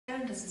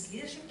hearing this is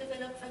leadership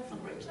development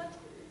from Richard.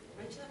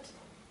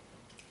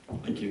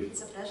 Richard? Thank you.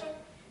 It's a pleasure.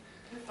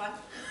 Have fun.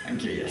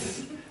 Thank you,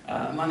 yes.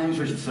 My name is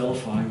Richard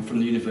Self. I'm from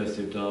the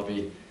University of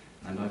Derby,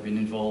 and I've been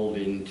involved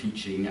in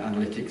teaching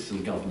analytics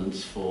and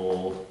governance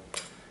for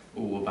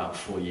about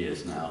 4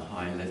 years now.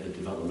 I led the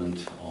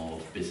development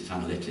of business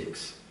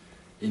analytics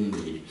in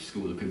the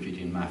School of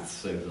Computing and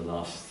Maths over the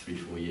last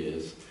 3-4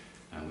 years,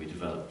 and we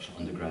developed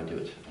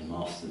undergraduate and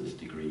master's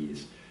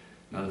degrees.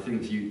 Now, the thing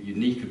that's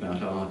unique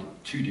about our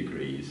 2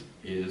 degrees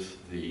is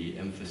the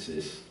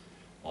emphasis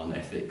on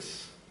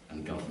ethics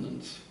and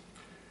governance.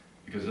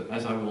 Because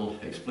as I will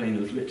explain a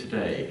little bit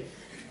today,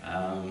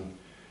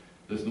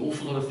 there's an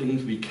awful lot of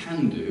things we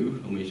can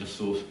do, and we just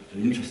saw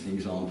an interesting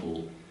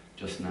example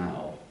just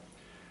now.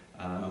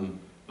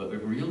 But the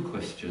real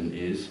question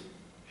is,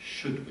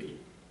 should we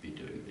be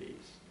doing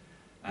these?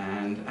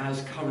 And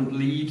as current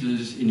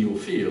leaders in your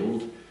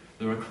field,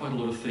 there are quite a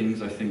lot of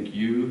things I think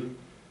you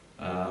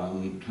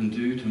can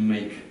do to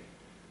make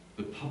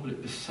the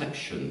public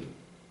perception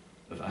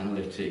of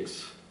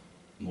analytics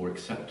more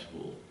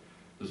acceptable.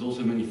 There's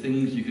also many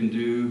things you can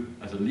do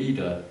as a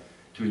leader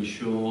to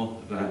ensure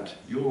that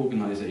your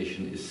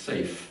organisation is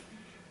safe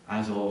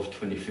as of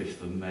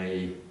 25th of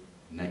May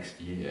next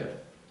year,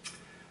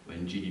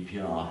 when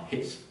GDPR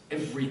hits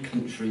every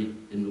country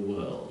in the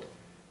world,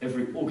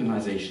 every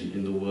organisation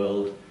in the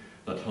world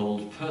that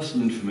holds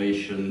personal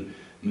information,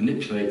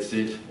 manipulates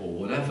it or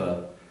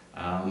whatever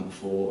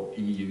for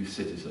EU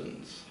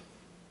citizens.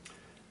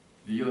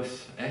 The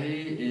USA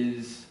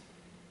is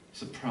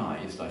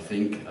surprised, I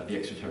think, at the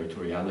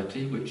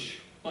extraterritoriality,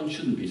 which they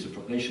shouldn't be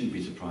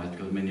surprised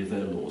because many of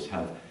their laws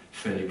have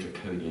fairly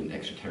draconian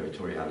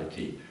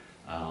extraterritoriality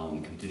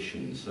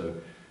conditions. So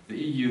the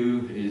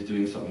EU is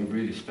doing something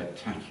really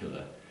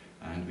spectacular,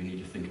 and we need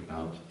to think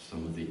about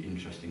some of the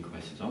interesting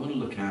questions. I want to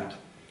look at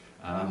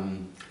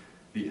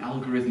the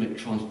algorithmic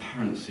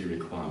transparency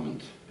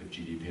requirement of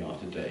GDPR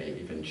today,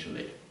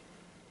 eventually.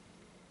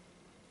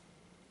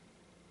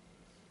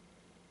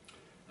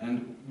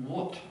 And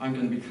what I'm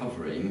going to be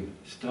covering,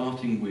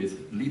 starting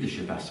with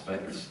leadership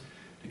aspects,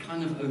 to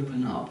kind of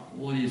open up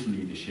what is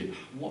leadership,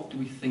 what do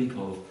we think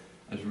of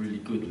as really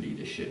good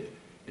leadership,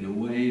 in a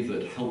way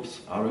that helps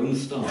our own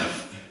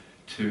staff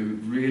to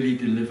really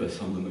deliver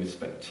some of the most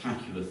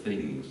spectacular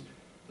things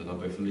that are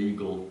both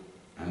legal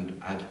and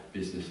add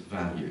business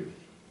value.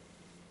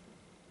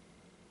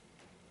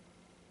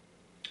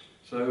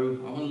 So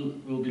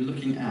we'll be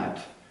looking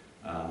at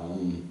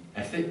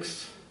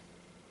ethics.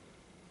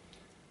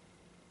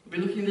 We'll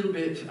be looking a little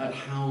bit at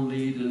how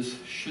leaders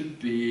should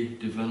be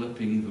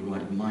developing the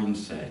right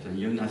mindset. And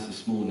Jonas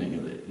this morning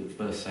at the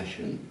first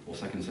session, or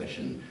second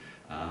session,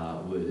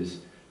 was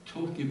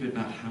talking a bit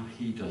about how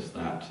he does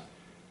that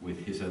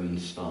with his own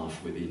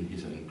staff within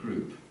his own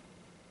group.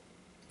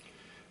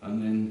 And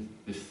then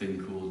this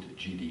thing called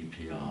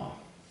GDPR.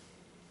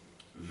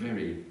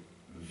 Very,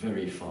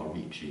 very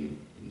far-reaching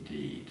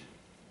indeed.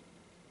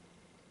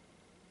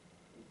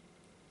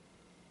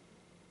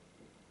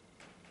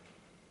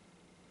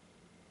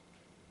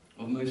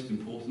 Of most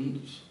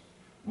importance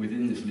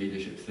within this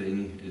leadership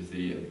thing is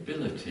the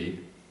ability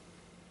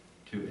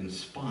to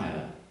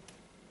inspire,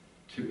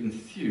 to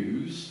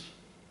enthuse,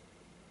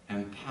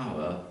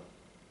 empower,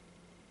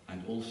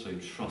 and also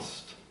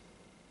trust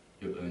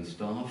your own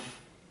staff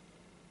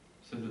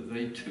so that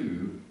they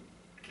too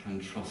can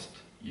trust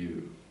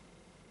you.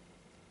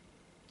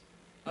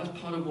 That's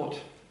part of what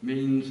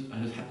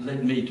has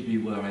led me to be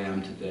where I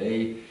am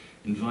today,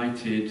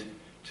 invited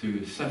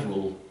to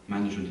several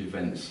management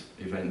events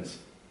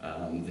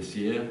this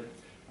year,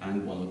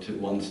 and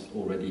one's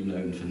already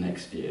known for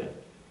next year.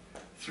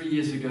 3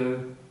 years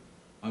ago,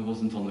 I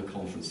wasn't on the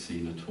conference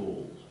scene at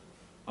all.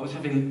 I was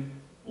having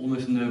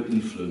almost no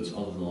influence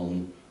other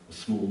than a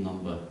small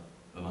number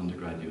of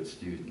undergraduate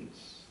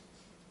students.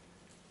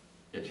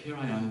 Yet here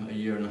I am 1.5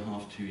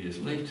 years, 2 years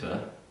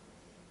later,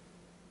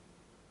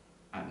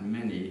 at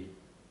many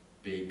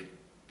big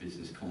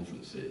business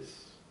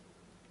conferences,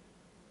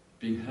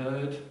 being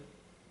heard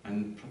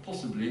and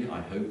possibly,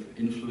 I hope,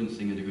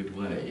 influencing in a good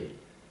way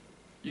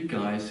you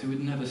guys who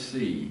would never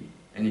see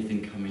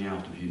anything coming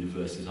out of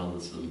universities other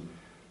than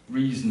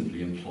reasonably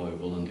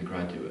employable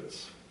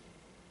undergraduates.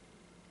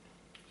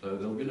 So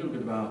there'll be a little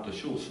bit about a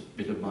short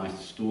bit of my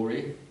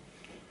story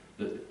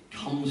that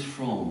comes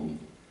from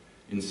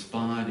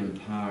inspired,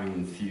 empowering,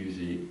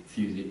 enthusing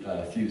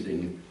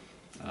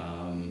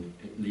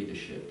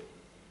leadership.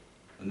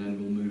 And then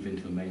we'll move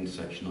into the main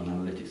section on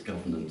analytics,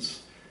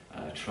 governance,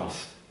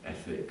 trust,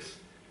 ethics.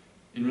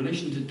 In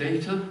relation to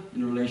data,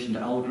 in relation to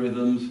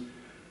algorithms,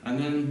 and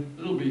then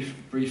a little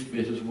brief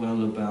bit as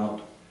well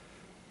about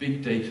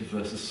big data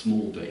versus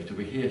small data.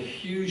 We hear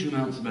huge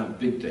amounts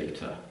about big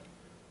data,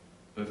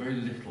 but very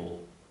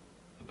little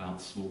about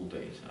small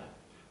data.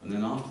 And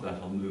then after that,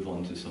 I'll move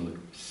on to some of the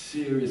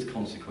serious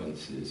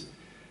consequences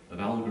of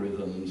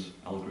algorithms,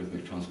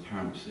 algorithmic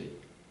transparency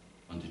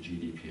under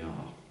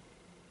GDPR.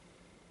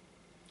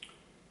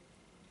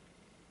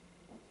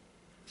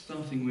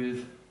 Starting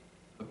with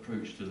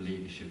approach to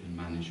leadership and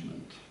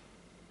management.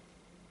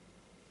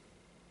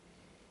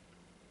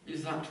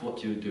 Is that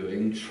what you're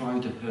doing,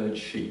 trying to herd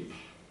sheep?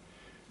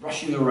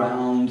 Rushing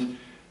around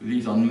with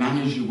these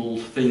unmanageable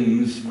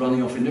things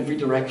running off in every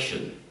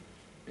direction,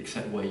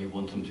 except where you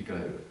want them to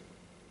go?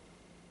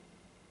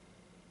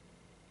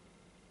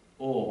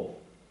 Or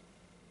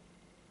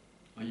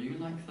are you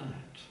like that?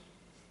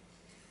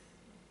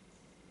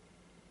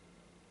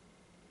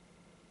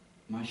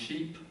 My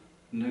sheep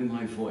know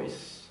my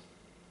voice,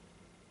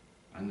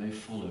 and they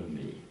follow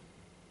me.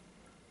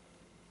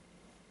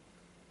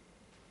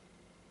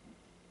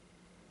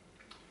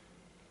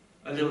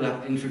 A little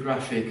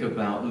infographic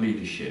about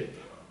leadership.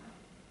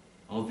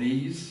 Are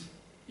these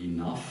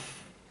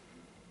enough?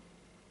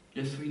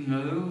 Yes, we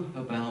know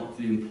about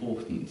the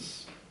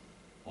importance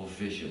of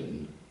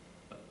vision,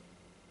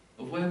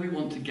 of where we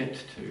want to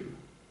get to,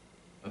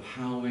 of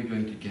how we're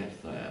going to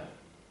get there.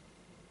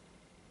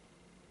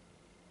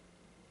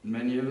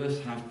 Many of us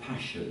have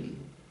passion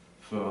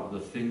for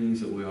the things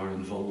that we are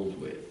involved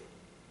with.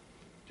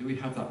 Do we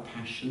have that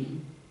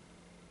passion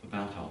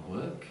about our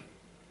work?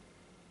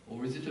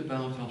 Or is it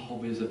about our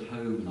hobbies at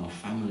home and our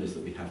families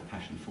that we have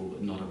passion for,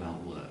 but not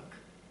about work?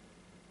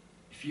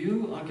 If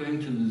you are going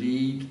to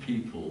lead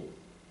people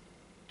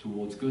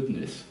towards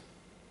goodness,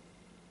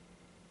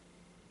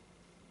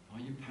 are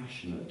you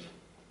passionate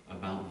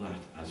about that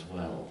as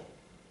well?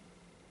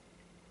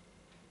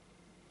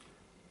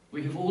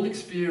 We have all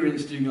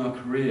experienced during our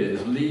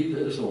careers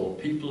leaders or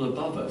people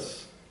above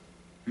us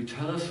who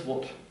tell us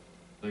what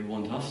they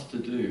want us to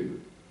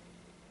do,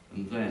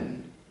 and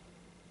then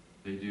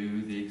they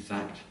do the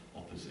exact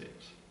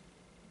opposite.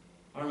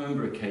 I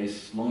remember a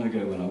case long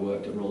ago when I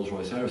worked at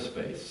Rolls-Royce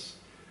Aerospace,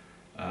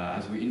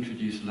 as we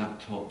introduced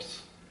laptops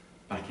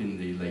back in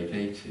the late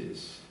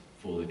 80s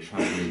for the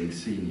travelling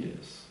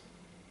seniors.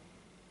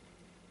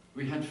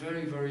 We had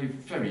very, very,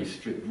 very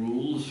strict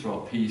rules for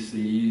our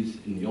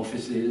PCs in the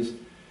offices.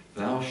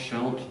 Thou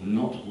shalt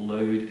not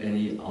load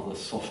any other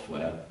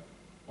software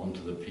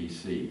onto the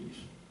PCs.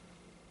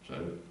 So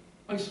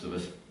most of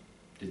us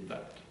did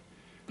that.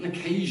 And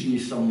occasionally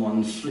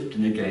someone slipped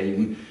in a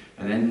game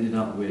and ended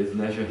up with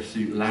Leisure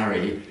Suit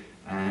Larry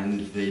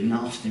and the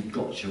nasty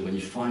gotcha when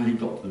you finally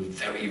got to the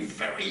very,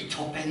 very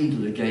top end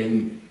of the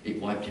game,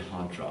 it wiped your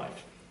hard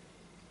drive.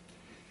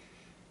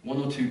 One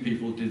or two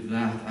people did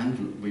that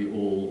and we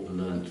all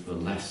learnt the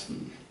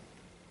lesson.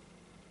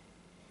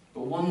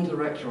 But one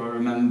director I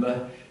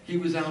remember, he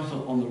was out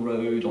on the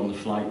road, on the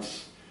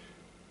flights,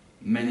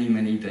 many,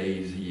 many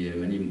days a year,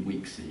 many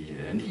weeks a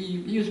year, and he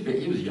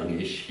was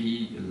youngish,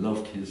 he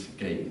loved his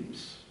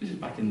games. This is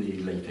back in the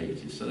late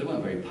 80s, so they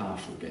weren't very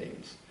powerful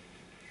games.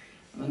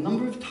 And a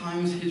number of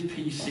times his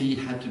PC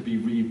had to be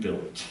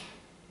rebuilt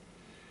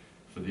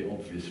for the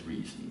obvious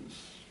reasons.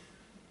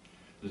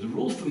 There's a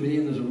rule for me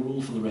and there's a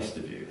rule for the rest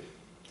of you.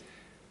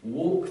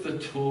 Walk the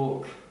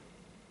talk,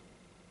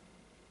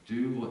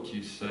 do what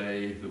you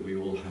say that we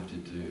all have to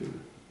do.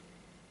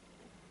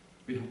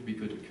 We have to be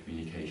good at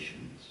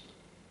communications.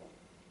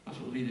 That's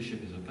what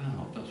leadership is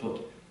about. That's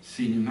what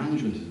senior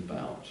management is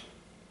about.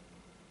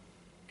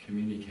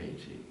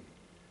 Communicating.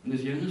 And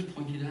as Jonas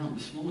pointed out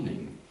this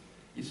morning,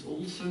 it's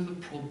also the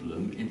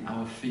problem in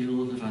our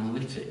field of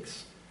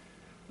analytics.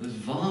 There's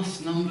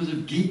vast numbers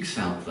of geeks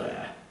out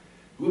there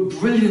who are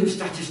brilliant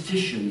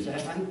statisticians. They're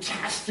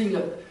fantastic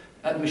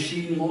at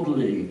machine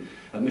modeling,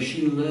 at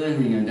machine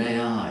learning and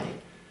AI.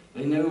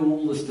 They know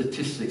all the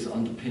statistics that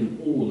underpin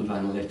all of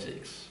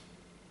analytics,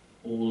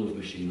 all of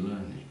machine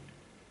learning.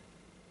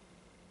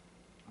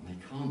 And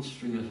they can't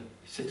string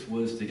 6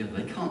 words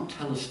together. They can't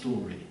tell a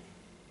story.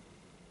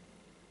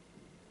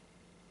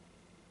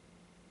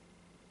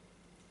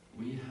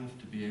 We have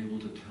to be able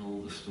to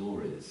tell the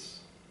stories.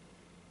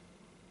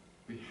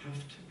 We have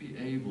to be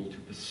able to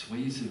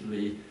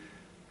persuasively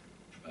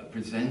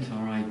present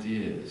our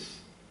ideas,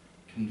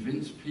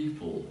 convince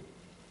people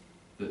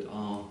that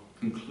our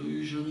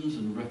conclusions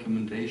and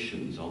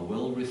recommendations are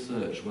well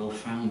researched, well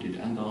founded,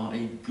 and are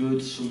a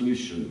good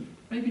solution.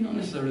 Maybe not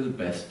necessarily the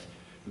best.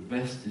 The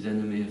best is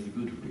enemy of the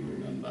good, we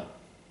remember.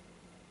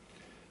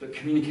 But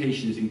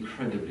communication is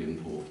incredibly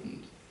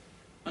important.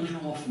 And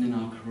how often in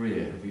our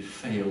career have we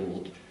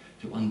failed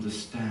to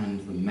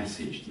understand the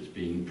message that's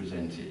being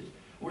presented,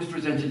 or is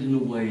presented in a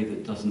way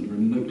that doesn't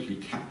remotely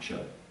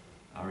capture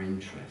our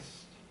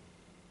interest?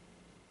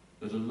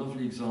 There's a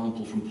lovely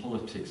example from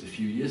politics a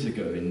few years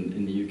ago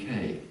in the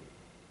UK.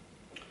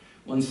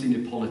 One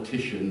senior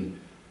politician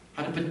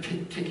had a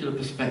particular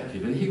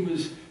perspective, and he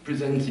was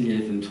presenting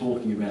it and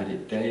talking about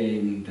it day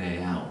in,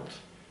 day out,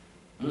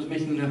 and was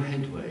making no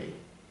headway.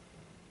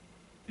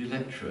 The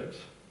electorate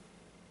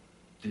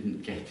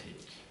didn't get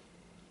it.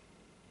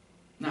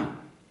 Now,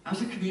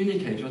 as a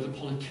communicator, as a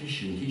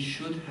politician, he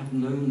should have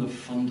known the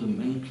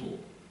fundamental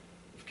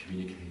of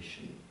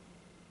communication.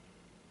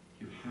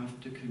 You have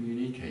to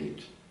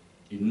communicate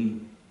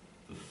in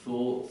the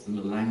thoughts and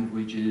the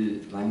language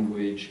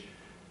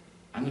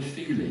and the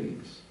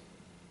feelings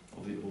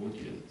of the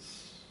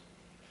audience.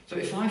 So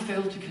if I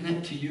fail to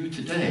connect to you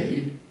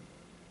today,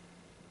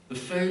 the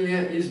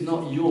failure is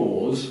not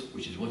yours,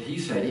 which is what he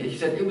said. He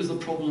said it was the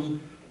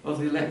problem of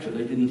the electorate.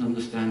 They didn't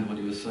understand what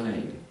he was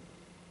saying.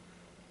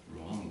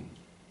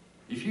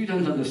 you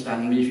don't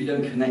understand me, if you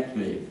don't connect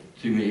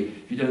to me,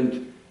 if you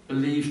don't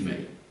believe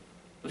me,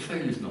 the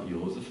failure is not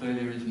yours, the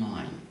failure is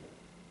mine.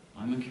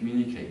 I'm a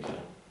communicator.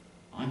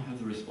 I have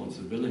the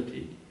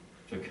responsibility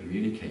for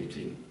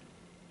communicating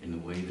in a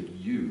way that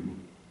you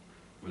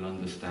will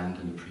understand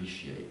and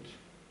appreciate.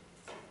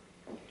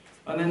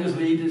 And then as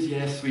leaders,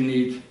 yes, we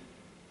need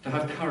to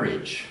have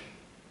courage.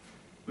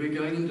 We're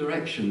going in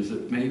directions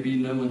that maybe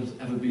no one has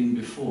ever been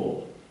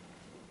before.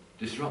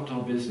 Disrupt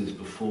our business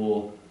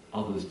before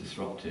others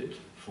disrupt it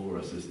for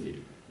us, as the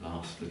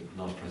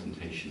last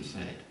presentation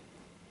said.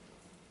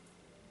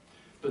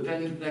 But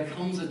then there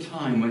comes a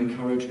time when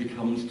courage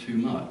becomes too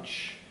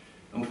much.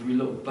 And if we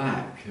look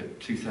back at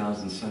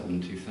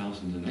 2007,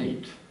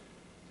 2008,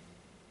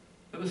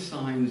 there were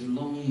signs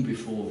long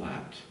before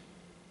that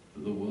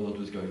the world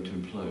was going to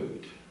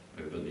implode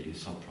over the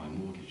subprime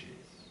mortgages.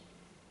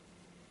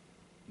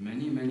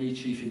 Many, many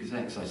chief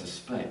execs, I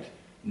suspect,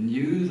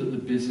 knew that the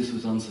business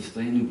was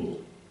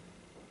unsustainable,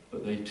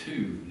 but they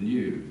too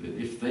knew that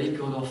if they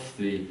got off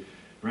the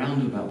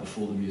roundabout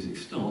before the music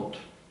stopped,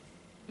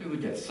 they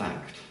would get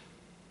sacked.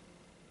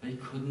 They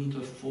couldn't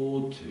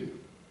afford to,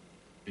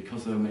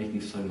 because they were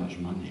making so much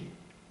money,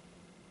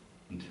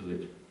 until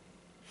it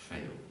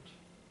failed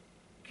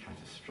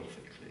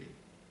catastrophically.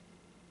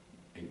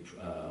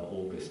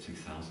 August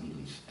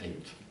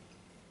 2008.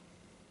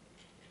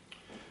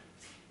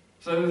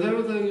 So there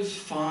are those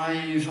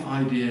 5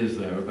 ideas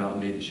there about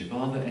leadership.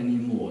 Are there any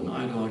more? And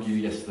I'd argue,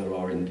 yes, there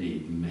are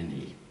indeed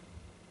many.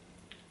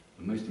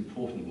 The most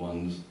important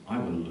ones I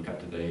want to look at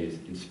today is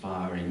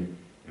inspiring,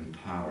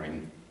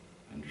 empowering,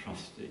 and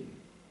trusting.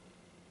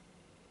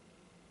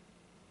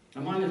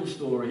 Now, my little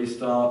story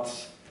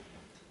starts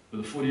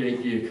with a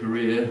 48-year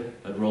career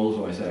at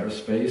Rolls-Royce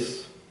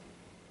Aerospace.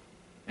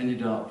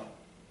 Ended up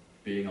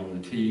being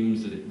on the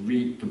teams that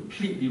it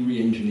completely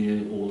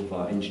re-engineered all of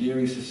our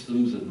engineering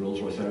systems at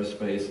Rolls-Royce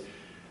Aerospace,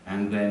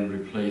 and then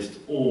replaced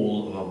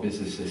all of our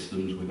business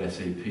systems with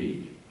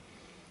SAP.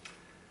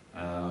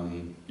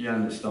 And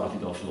it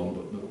started off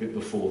a bit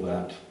before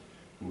that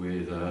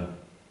with a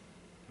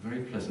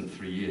very pleasant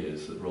 3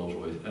 years at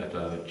Rolls-Royce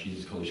at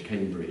Jesus College,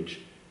 Cambridge,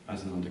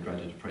 as an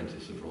undergraduate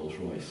apprentice of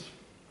Rolls-Royce.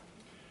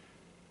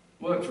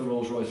 Worked for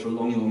Rolls-Royce for a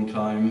long, long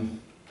time.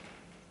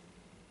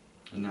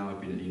 And now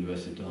I've been at the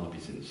University of Derby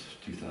since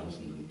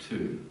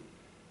 2002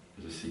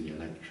 as a senior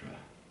lecturer.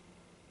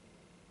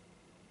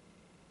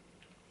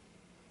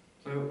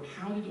 So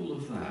how did all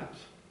of that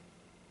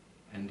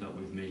end up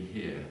with me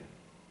here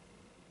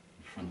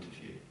in front of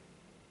you?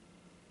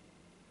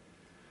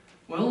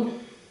 Well,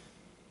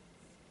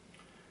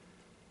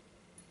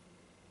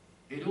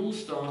 it all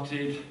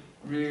started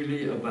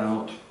really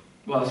about,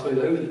 well, I suppose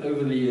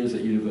over the years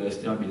at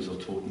university I've been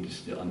sort of talking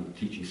to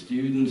teaching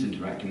students,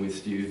 interacting with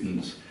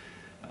students.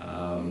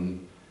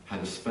 Had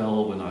a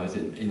spell when I was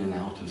in and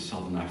out of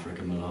Southern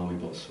Africa, Malawi,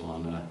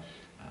 Botswana,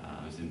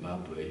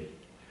 Zimbabwe,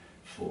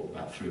 for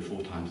about 3 or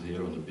 4 times a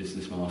year on the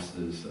Business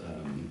Masters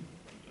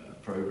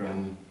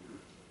program.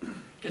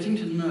 Getting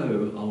to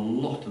know a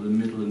lot of the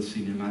middle and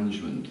senior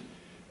management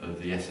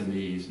of the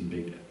SMEs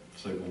and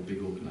so-called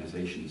big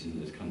organisations in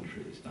those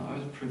countries. Now, I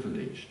was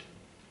privileged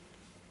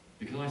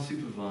because I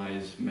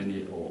supervised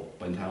many, or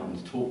went out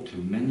and talked to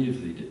many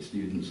of the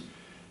students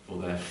for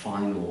their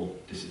final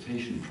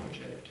dissertation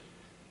project.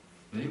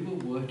 They were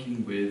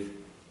working with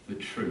the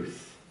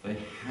truth. They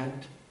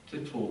had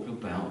to talk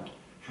about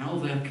how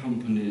their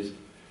companies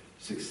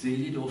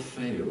succeeded or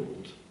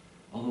failed,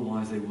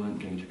 otherwise they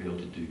weren't going to be able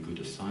to do good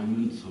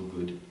assignments or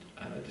good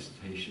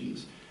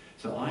dissertations.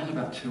 So I and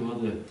about 2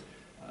 other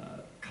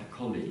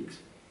colleagues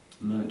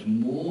learnt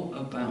more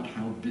about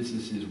how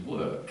businesses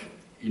work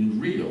in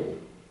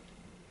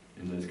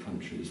those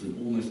countries than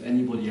almost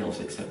anybody else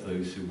except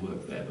those who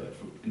work there. But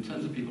in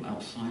terms of people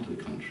outside of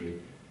the country,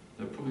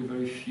 there are probably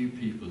very few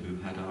people who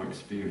had our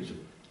experience of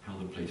how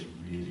the place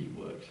really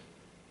worked.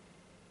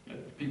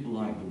 People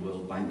like the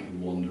World Bank who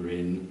wander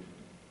in,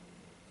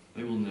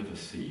 they will never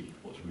see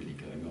what's really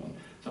going on.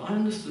 So I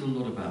understood a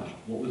lot about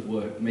what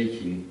was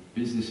making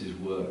businesses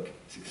work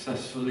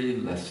successfully,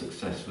 less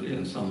successfully,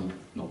 and some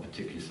not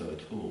particularly so at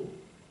all.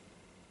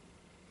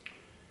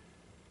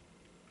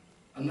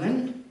 And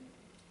then,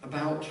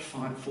 about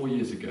 4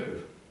 years ago,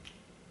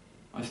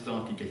 I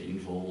started getting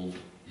involved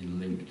in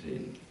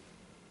LinkedIn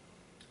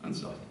and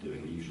started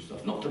doing the usual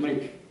stuff.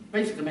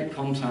 Basically to make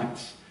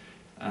contacts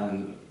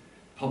and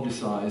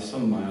publicise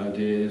some of my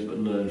ideas, but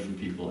learn from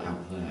people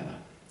out there.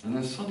 And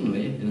then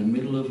suddenly, in the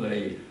middle of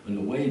an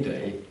away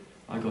day,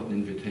 I got an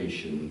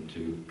invitation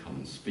to come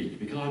and speak,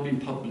 because I've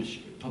been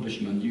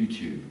publishing on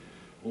YouTube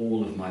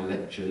all of my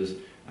lectures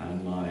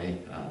and my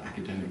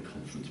academic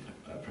conference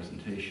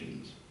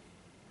presentations.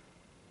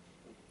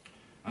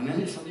 And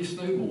then it suddenly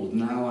snowballed.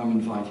 Now I'm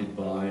invited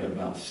by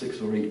about 6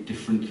 or 8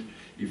 different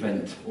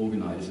event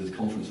organisers,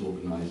 conference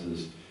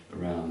organisers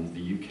around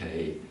the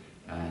UK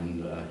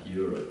and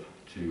Europe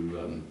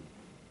to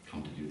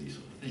come to do these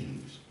sort of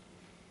things.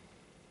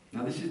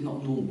 Now this is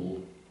not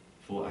normal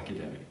for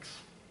academics.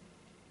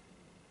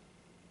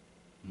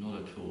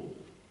 Not at all.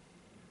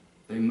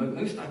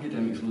 Most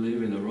academics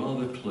live in a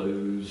rather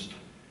closed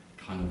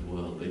kind of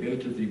world. They go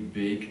to the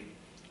big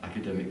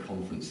academic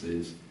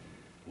conferences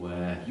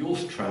where your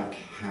track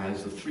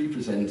has the 3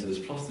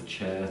 presenters plus the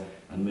chair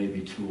and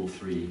maybe 2 or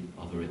 3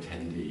 other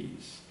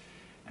attendees.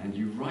 And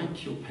you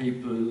write your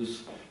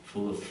papers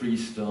for the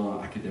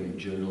 3-star academic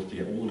journals to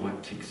get all the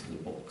right ticks in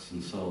the box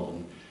and so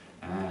on.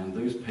 And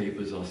those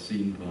papers are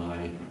seen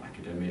by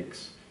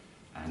academics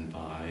and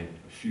by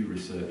a few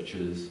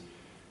researchers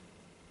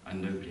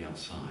and nobody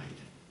outside.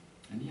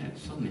 And yet,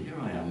 suddenly, here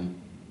I am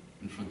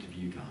in front of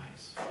you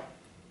guys.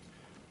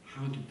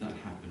 How did that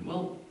happen?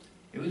 Well,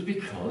 it was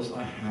because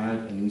I had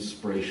an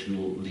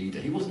inspirational leader.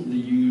 He wasn't the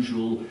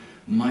usual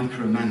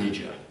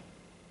micromanager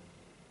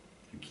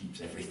who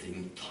keeps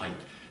everything tight,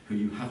 who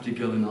you have to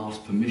go and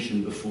ask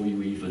permission before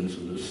you even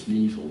sort of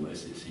sneeze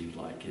almost, it seems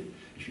like,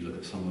 if you look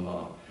at some of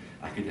our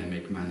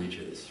academic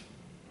managers.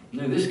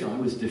 No, this guy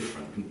was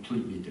different,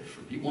 completely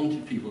different. He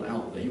wanted people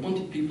out there. He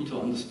wanted people to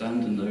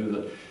understand and know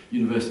that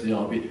University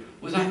of Derby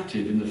was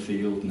active in the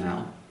field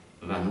now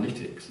of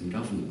analytics and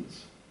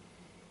governance.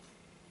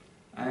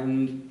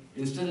 And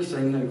instead of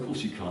saying, no, of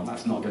course you can't,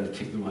 that's not going to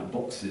tick the right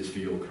boxes for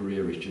your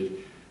career, Richard,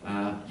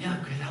 yeah,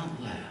 get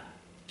out there,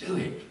 do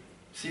it,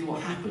 see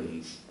what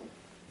happens.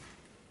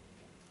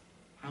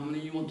 How many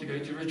you want to go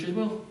to, Richard?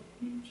 Well,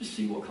 just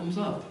see what comes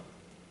up.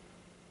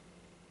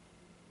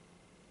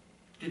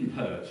 Didn't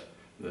hurt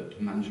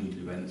that management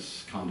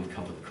events kind of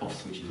cover the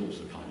costs, which is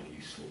also kind of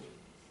useful.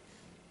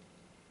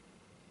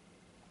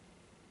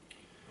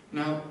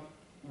 Now,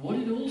 what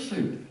it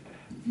also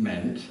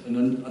meant,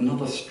 and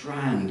another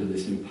strand of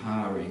this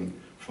empowering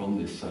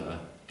from this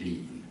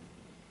dean,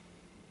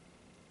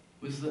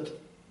 was that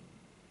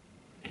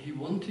he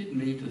wanted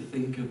me to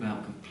think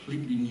about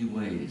completely new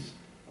ways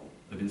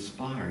of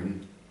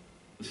inspiring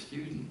the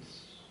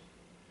students.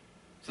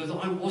 So that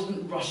I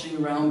wasn't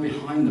rushing around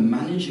behind them,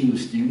 managing the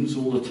students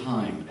all the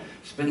time,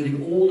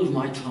 spending all of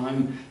my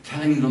time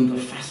telling them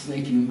the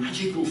fascinating,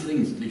 magical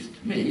things, at least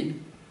to me,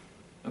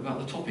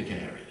 about the topic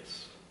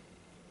areas.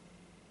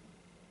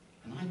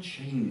 And I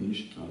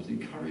was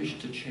encouraged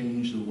to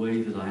change the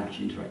way that I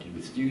actually interacted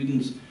with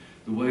students,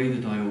 the way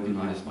that I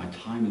organised my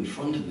time in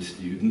front of the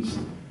students,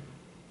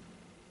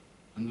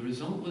 and the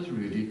result was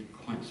really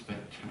quite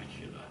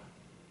spectacular.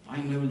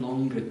 I no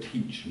longer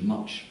teach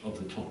much of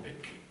the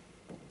topic.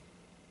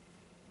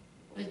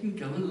 They can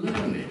go and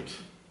learn it.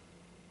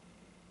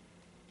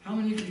 How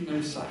many of you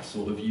know SAS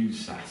or have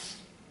used SAS?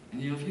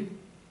 Any of you?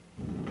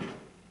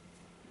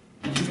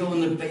 Did you go on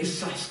the base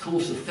SAS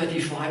course of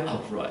 35?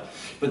 Oh, right.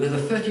 But there's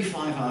a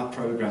 35-hour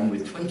program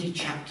with 20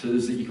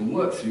 chapters that you can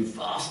work through,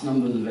 vast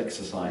numbers of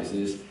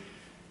exercises,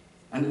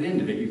 and at the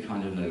end of it you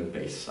kind of know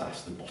base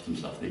SAS, the bottom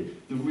stuff, the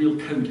real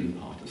coding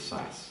part of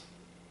SAS.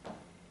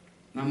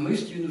 Now,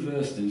 most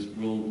universities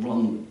will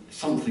run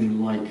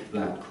something like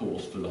that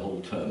course for the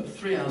whole term,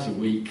 3 hours a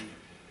week,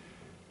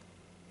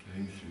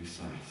 going through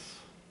SAS.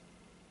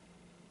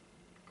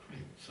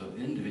 Great. So at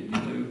the end of it, you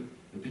know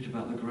a bit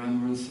about the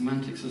grammar and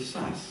semantics of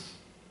SAS.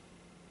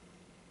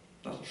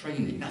 That's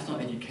training. That's not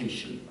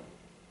education.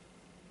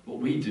 What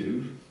we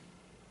do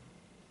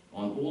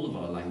on all of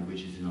our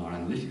languages in our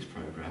analytics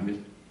program is,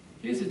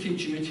 here's the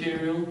teaching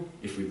material.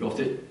 If we've got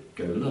it,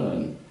 go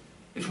learn.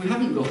 If we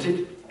haven't got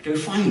it, go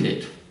find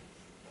it.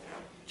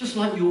 Just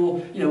like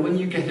when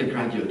you get a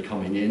graduate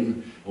coming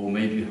in, or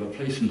maybe you have a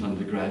placement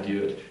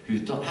undergraduate who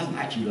hasn't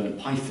actually learned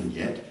Python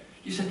yet,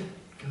 you say,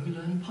 go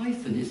learn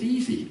Python, it's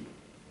easy.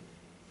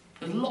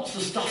 There's lots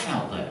of stuff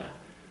out there.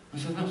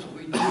 And so that's what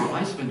we do.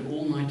 I spend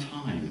all my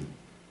time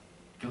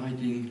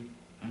guiding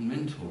and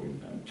mentoring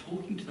them,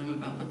 talking to them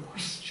about the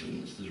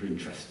questions that are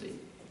interesting.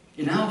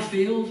 In our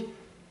field,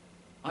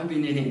 I've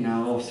been in it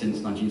now since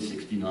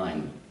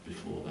 1969,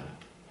 before that.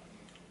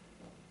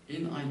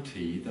 In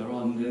IT, there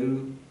are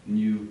no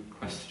new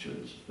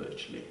questions,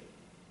 virtually.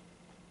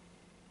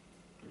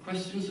 The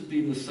questions have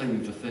been the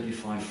same for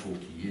 35,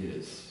 40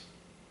 years.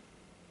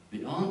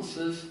 The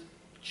answers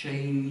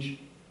change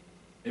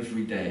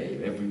every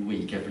day, every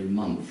week, every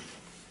month,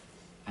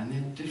 and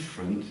they're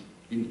different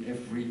in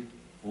every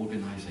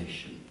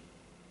organisation.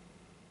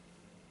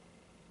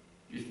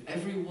 If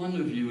every one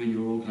of you in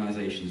your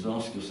organisations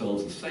ask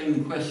yourselves the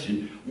same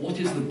question, what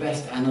is the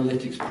best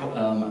analytics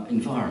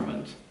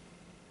environment?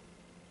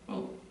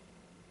 Well,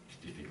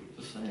 it's difficult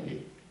to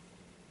say.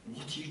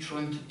 What are you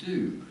trying to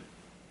do?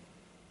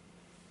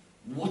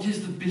 What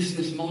is the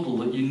business model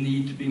that you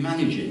need to be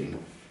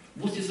managing?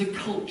 What is the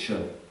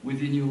culture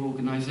within your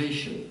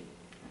organisation?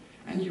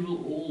 And you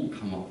will all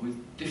come up with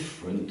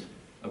different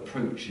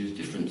approaches,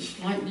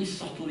 slightly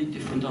subtly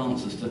different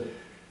answers to,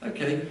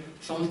 okay,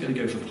 someone's going to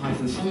go for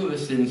Python. Some of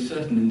us in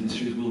certain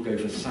industries will go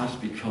for SAS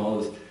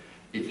because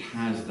it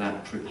has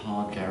that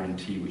hard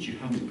guarantee which you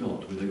haven't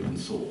got with open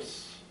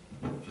source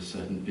for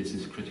certain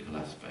business critical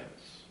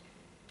aspects.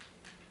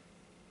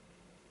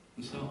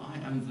 And so I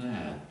am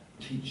there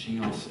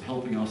teaching us,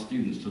 helping our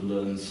students to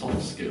learn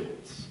soft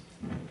skills,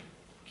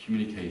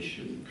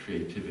 communication,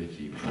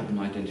 creativity, problem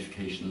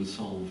identification and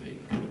solving,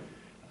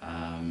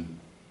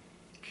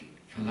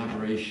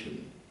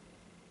 collaboration.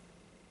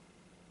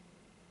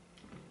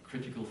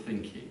 critical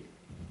thinking,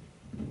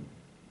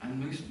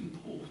 and most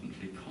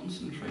importantly,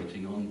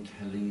 concentrating on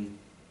telling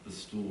the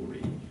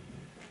story.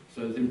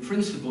 So in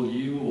principle,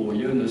 you or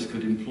Jonas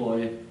could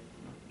employ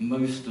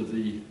most of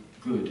the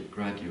good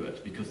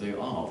graduates because they are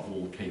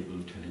all capable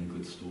of telling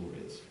good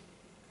stories.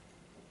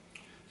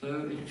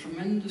 So a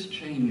tremendous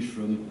change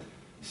from,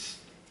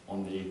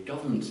 on the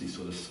governance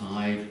sort of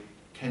side,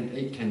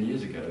 8, 10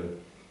 years ago,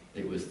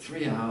 it was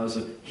 3 hours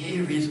of,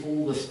 here is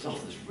all the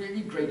stuff that's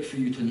really great for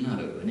you to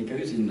know, and it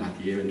goes in that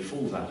year and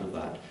falls out of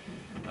that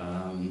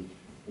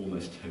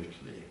almost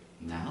totally.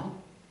 Now,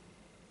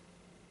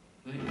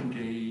 they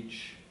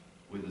engage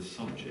with a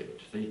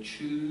subject. They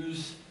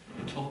choose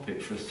a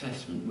topic for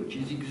assessment which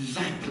is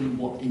exactly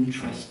what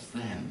interests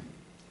them,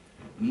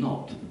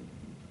 not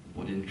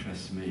what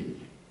interests me.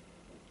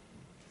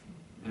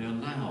 They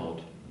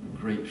allowed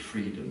great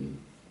freedom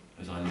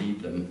as I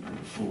lead them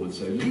forward.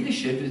 So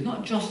leadership is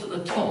not just at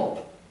the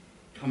top,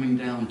 coming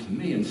down to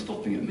me and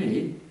stopping at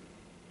me.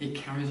 It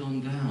carries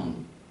on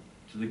down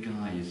to the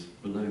guys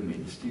below me,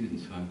 the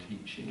students who I'm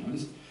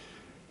teaching.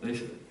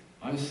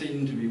 I'm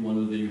seen to be one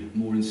of the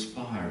more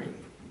inspiring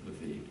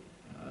of the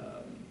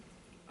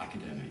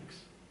academics,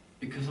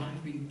 because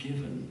I've been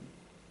given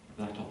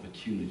that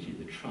opportunity,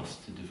 the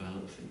trust to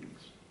develop things.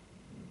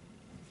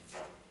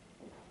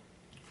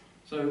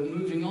 So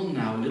moving on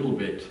now a little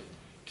bit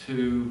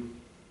to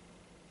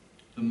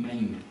the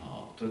main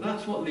part. So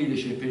that's what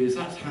leadership is,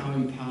 that's how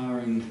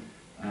empowering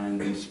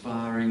and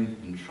inspiring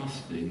and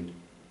trusting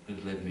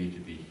has led me to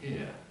be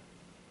here.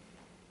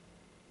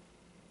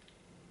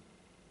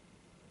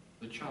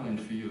 The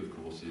challenge for you,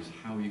 of course, is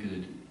how are you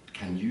going to,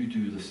 can you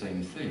do the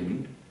same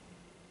thing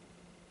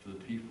for the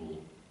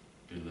people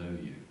below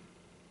you?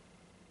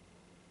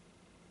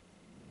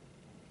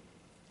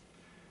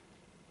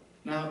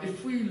 Now,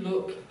 if we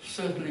look,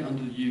 certainly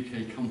under the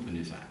UK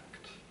Companies Act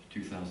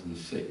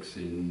 2006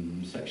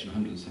 in section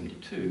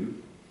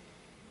 172,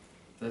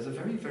 there's a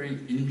very, very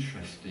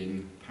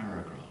interesting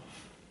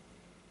paragraph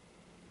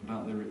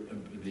about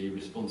the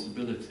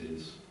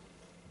responsibilities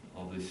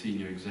of the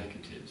senior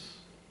executives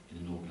in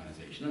an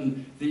organisation.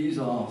 And these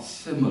are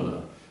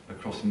similar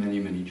across many,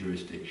 many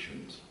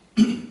jurisdictions.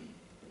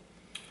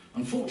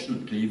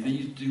 Unfortunately,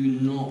 these do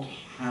not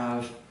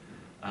have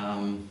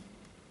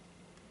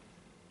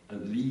a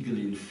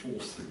legally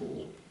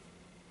enforceable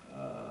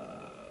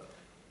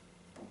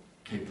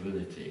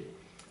capability.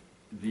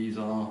 These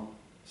are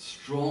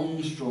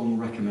strong, strong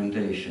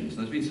recommendations.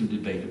 There's been some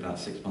debate about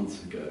 6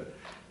 months ago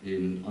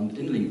in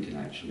LinkedIn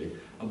actually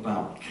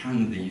about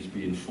can these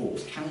be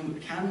enforced?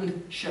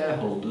 Can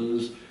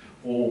shareholders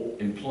or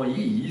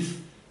employees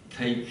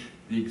take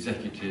the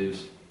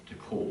executives to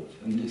court?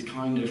 And it's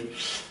kind of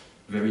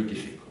very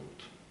difficult.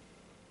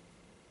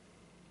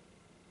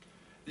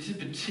 This is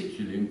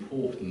particularly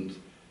important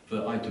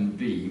for item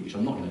B, which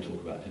I'm not going to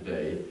talk about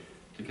today,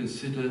 to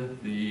consider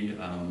the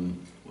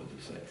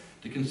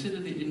to consider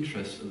the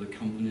interests of the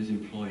company's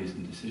employees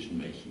in decision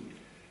making.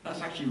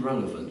 That's actually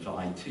relevant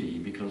for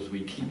IT because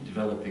we keep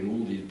developing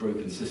all these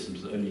broken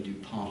systems that only do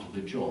part of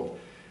the job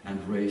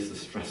and raise the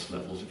stress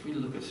levels. If we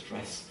look at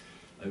stress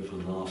over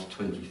the last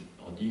 20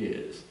 odd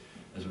years,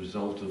 as a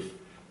result of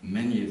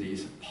many of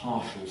these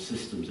partial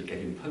systems that get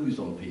imposed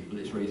on people,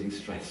 it's raising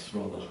stress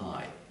rather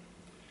high.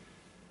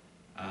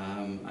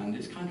 And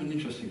it's kind of an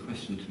interesting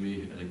question to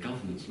me at a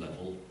governance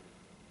level.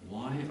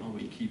 Why are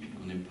we keeping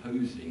on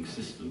imposing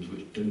systems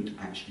which don't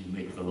actually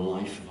make the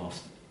life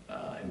of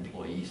our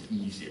employees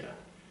easier?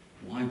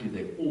 Why do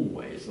they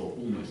always, or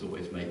almost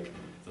always, make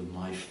the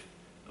life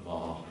of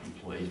our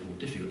employees more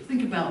difficult?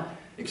 Think about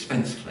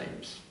expense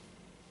claims.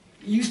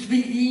 It used to be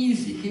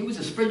easy. Here was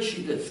a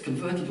spreadsheet that's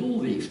converted all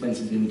the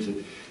expenses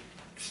into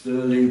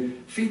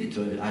sterling, feed it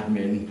to an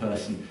admin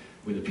person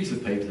with a piece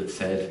of paper that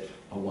said,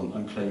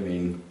 I'm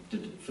claiming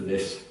for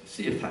this,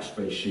 see attached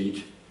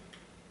spreadsheet,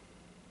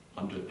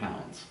 £100.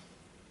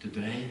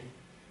 Today,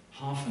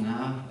 half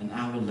an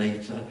hour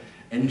later,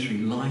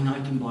 entering line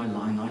item by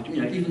line item.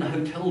 You know, even a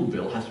hotel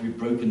bill has to be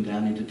broken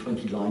down into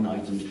 20 line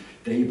items,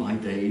 day by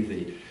day,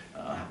 the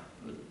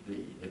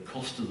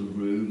cost of the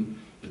room,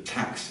 the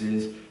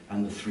taxes,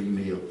 and the 3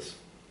 meals.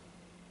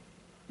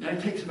 You know,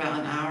 it takes about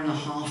an hour and a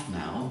half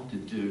now to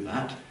do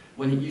that,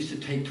 when it used to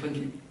take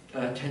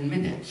 10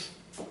 minutes.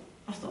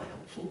 That's not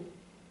helpful.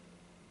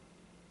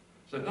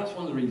 So that's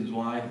one of the reasons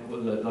why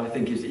I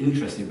think is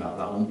interesting about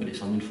that one, but it's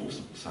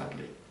unenforceable,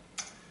 sadly.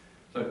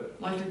 So,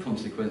 likely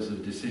consequence of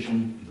a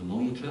decision in the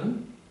long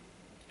term,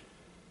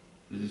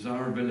 the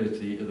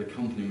desirability of the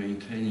company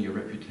maintaining a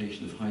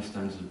reputation of high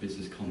standards of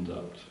business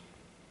conduct.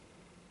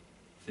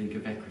 Think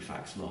of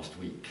Equifax last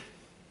week.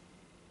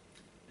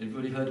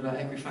 Everybody heard about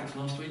Equifax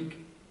last week?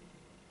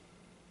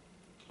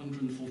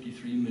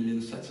 143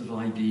 million sets of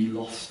ID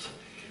lost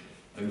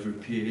over a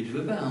period of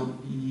about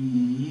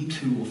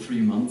 2 or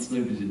 3 months.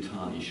 Nobody's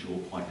entirely sure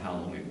quite how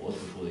long it was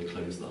before they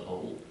closed the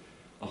hole.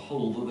 A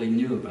hole that they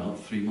knew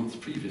about 3 months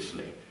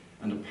previously,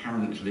 and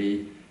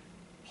apparently,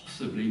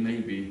 possibly,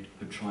 maybe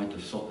have tried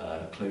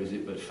to close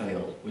it but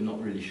failed. We're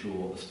not really sure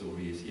what the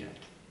story is yet.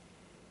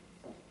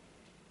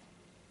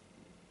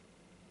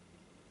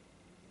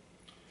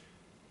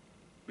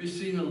 We've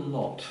seen a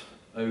lot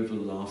over the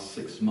last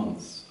 6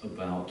 months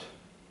about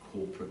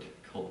corporate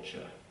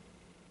culture,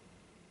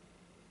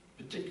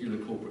 particular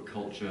corporate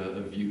culture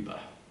of Uber.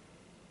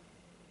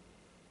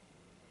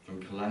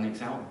 From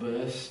Kalanik's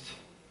outburst,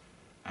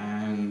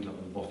 and at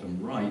the bottom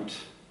right,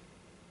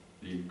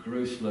 the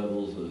gross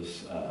levels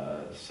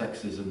of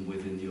sexism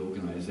within the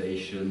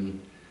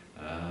organisation.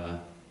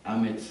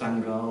 Amit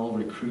Sangal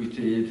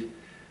recruited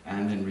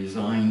and then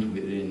resigned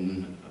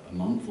within a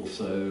month or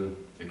so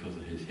because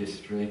of his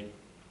history.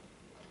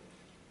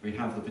 We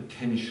have the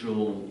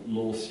potential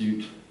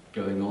lawsuit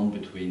going on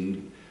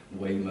between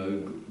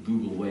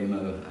Google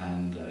Waymo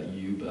and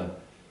Uber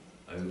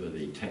over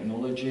the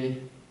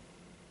technology.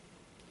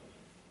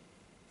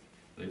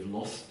 They've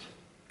lost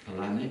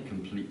Kalanik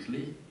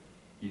completely.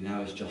 He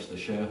now is just a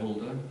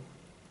shareholder.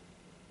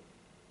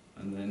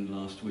 And then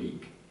last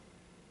week,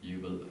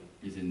 Uber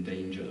is in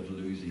danger of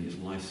losing its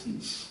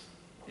license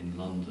in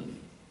London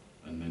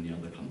and many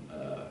other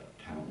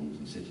towns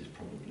and cities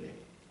probably.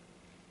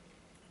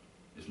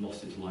 It's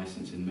lost its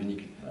license in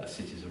many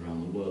cities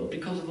around the world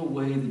because of the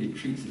way that it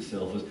treats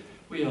itself as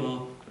we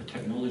are a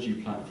technology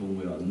platform,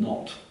 we are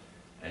not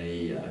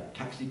a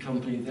taxi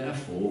company,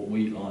 therefore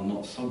we are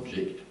not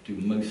subject to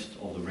most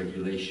of the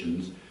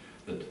regulations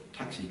that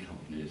taxi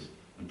companies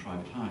and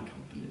private hire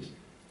companies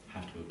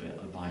have to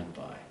abide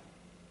by.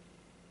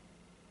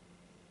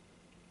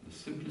 The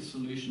simplest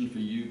solution for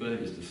Uber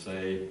is to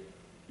say,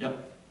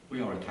 yep,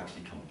 we are a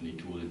taxi company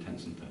to all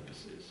intents and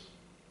purposes.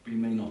 We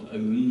may not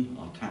own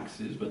our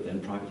taxis, but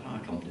then private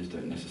hire companies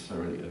don't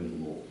necessarily own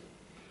them all.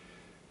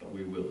 But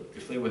we will.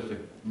 If they were to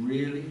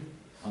really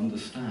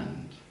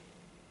understand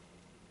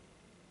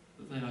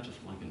that they are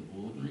just like an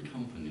ordinary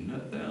company,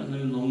 they are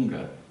no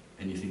longer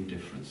anything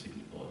different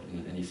or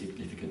in any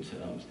significant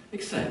terms,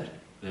 except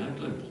they are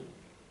global.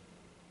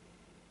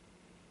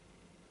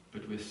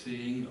 But we're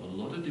seeing a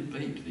lot of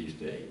debate these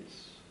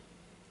days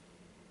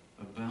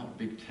about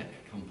big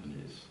tech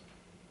companies.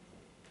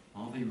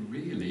 Are they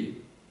really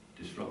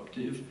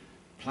disruptive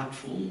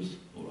platforms,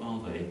 or are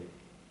they,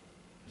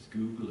 as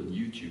Google and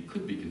YouTube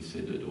could be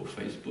considered, or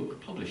Facebook,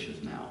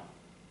 publishers now?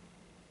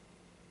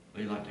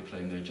 They like to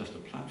claim they're just a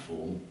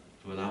platform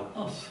to allow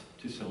us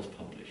to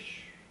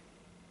self-publish.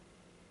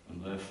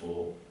 And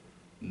therefore,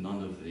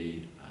 none of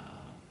the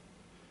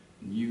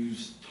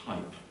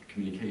news-type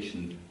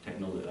communication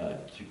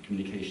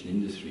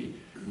industry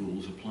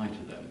rules apply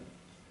to them.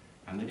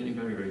 And they're getting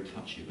very, very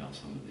touchy about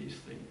some of these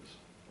things.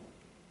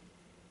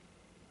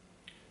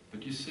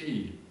 But you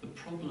see, the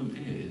problem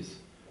is,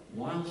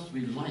 whilst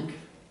we like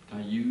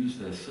to use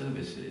their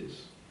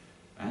services,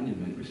 and in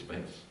many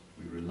respects,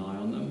 we rely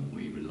on them,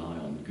 we rely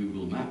on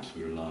Google Maps,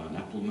 we rely on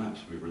Apple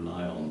Maps, we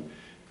rely on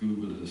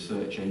Google as a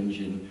search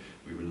engine,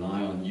 we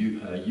rely on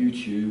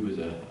YouTube as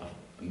a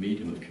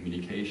medium of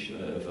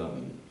communication, of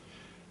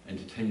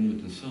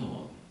entertainment and so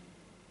on.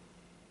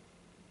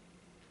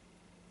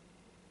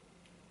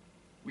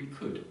 We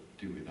could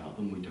do without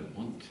them, we don't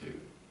want to.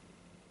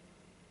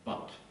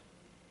 But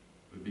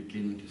we're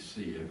beginning to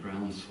see a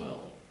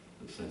groundswell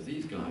that says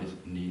these guys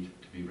need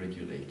to be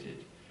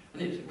regulated.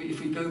 And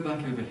if we go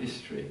back over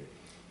history,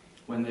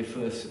 when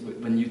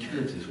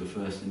utilities were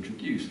first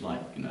introduced,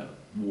 like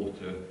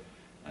water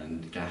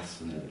and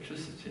gas and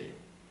electricity,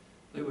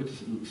 they were to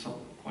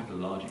quite a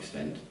large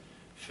extent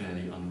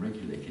fairly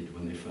unregulated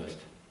when they first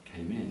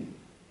came in.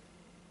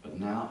 But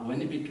now, when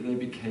they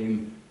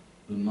became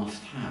the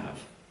must-have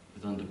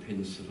that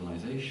underpins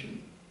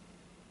civilization,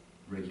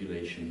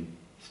 regulation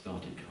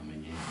started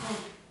coming in.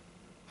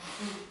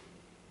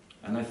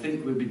 And I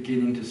think we're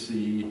beginning to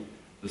see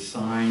the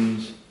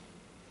signs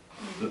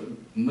that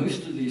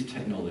most of these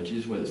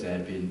technologies, whether it's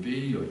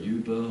Airbnb or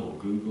Uber or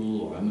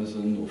Google or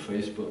Amazon or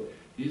Facebook,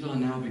 these are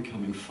now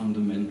becoming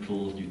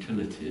fundamental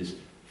utilities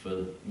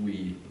for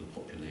we, the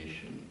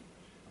population,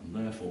 and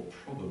therefore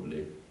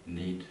probably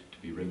need to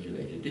be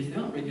regulated. If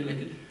they aren't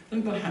regulated,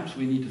 then perhaps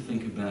we need to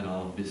think about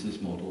our business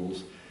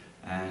models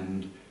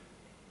and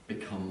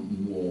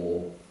become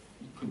more,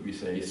 could we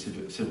say,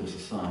 civil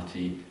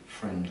society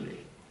friendly.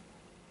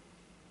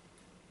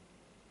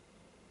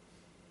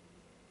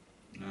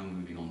 Now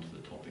moving on to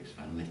the topics of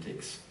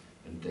analytics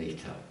and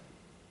data.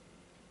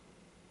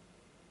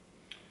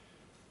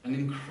 An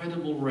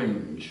incredible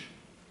range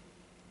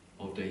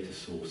of data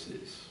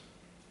sources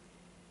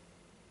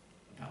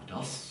about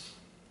us,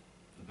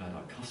 about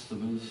our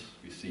customers.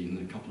 We've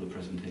seen a couple of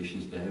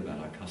presentations there about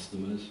our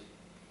customers.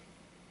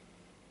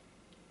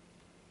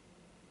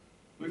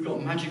 We've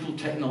got magical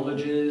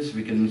technologies.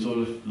 We can sort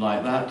of,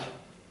 like that,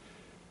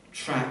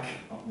 track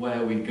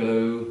where we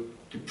go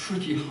to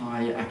pretty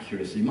high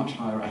accuracy, much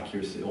higher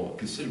accuracy, or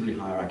considerably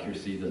higher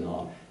accuracy than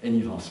any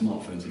of our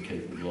smartphones are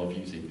capable of,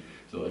 using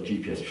sort of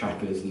GPS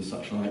trackers and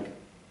such like.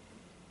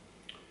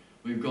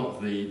 We've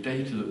got the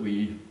data that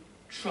we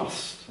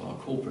trust, our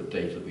corporate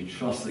data that we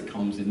trust, that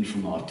comes in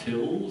from our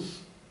tills,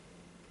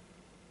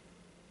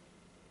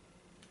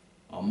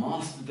 our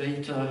master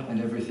data and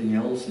everything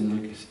else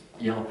in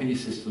the ERP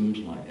systems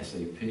like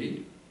SAP.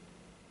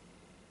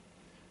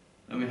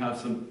 Then we have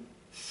some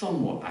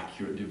somewhat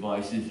accurate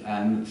devices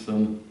and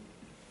some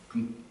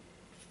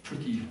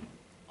pretty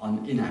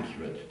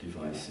inaccurate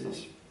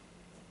devices.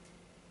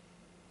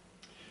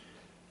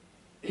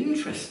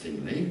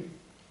 Interestingly,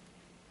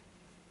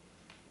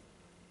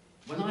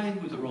 when I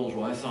was at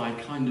Rolls-Royce, I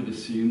kind of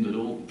assumed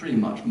that pretty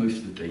much most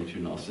of the data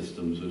in our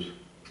systems was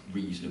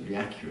reasonably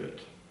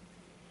accurate,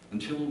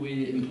 until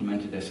we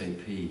implemented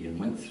SAP and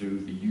went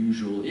through the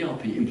usual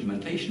ERP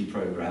implementation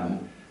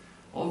program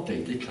of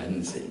data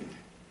cleansing.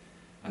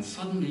 And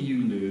suddenly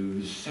you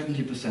lose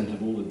 70%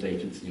 of all the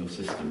data that's in your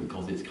system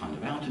because it's kind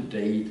of out of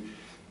date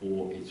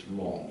or it's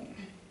wrong.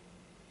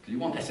 Because you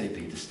want SAP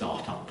to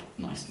start up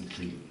nice and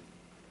clean.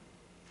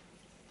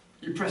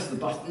 You press the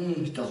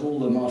button, it does all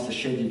the master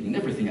scheduling and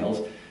everything else,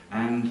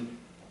 and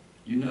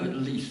you know at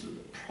least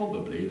that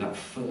probably that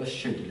first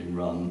scheduling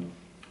run,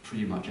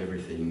 pretty much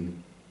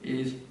everything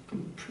is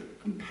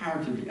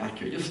comparatively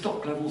accurate. Your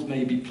stock levels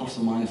may be plus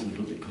or minus a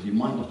little bit because you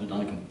might not have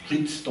done a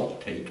complete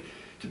stock take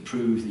to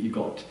prove that you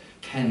got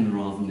 10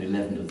 rather than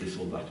 11 of this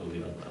or that or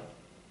the other.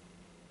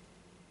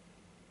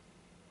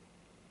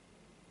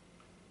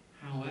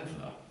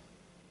 However,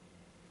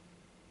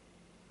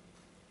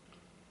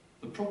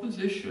 the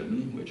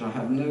proposition, which I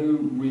have no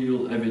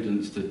real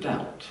evidence to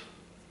doubt,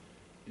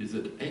 is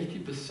that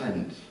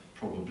 80%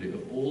 probably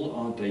of all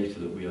our data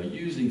that we are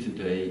using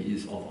today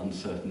is of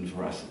uncertain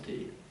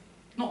veracity.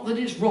 Not that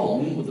it's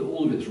wrong, or that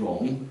all of it's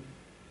wrong,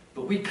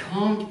 but we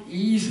can't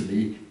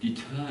easily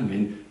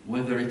determine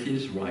whether it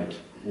is right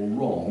or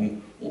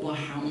wrong, or by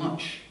how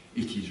much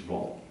it is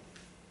wrong.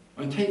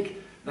 And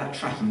take that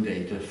tracking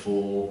data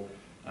for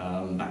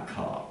that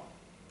car,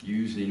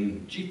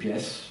 using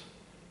GPS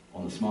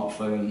on the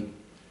smartphone,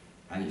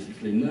 and its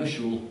little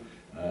inertial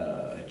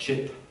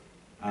chip,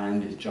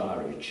 and its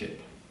gyro chip.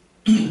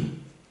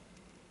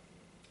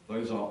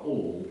 Those are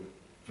all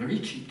very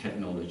cheap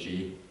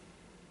technology,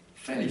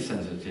 fairly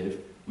sensitive,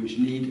 which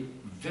need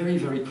very,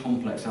 very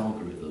complex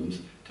algorithms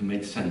to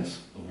make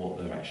sense of what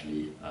they're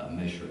actually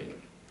measuring.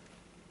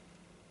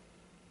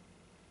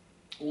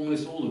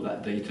 Almost all of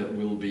that data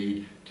will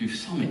be, to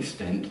some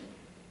extent,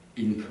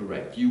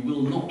 incorrect. You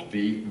will not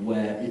be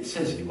where it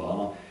says you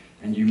are,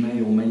 and you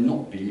may or may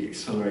not be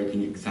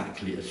accelerating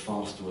exactly as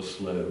fast or as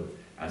slow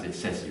as it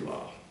says you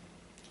are.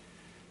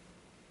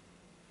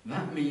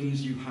 That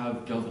means you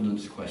have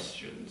governance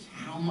questions.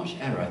 How much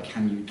error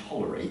can you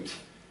tolerate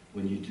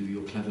when you do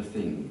your clever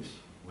things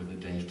with the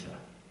data?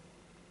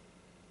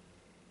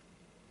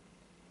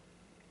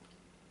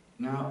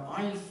 Now,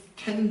 I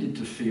tended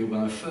to feel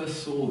when I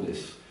first saw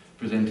this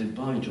presented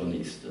by John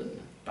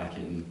Easton back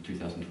in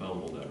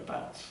 2012 or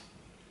thereabouts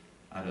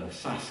at a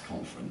SaaS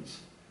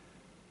conference,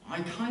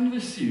 I kind of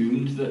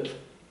assumed that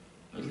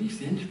at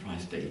least the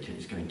enterprise data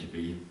is going to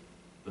be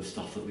the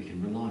stuff that we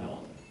can rely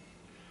on.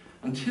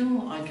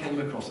 Until I came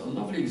across a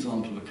lovely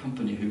example of a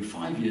company who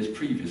 5 years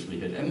previously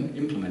had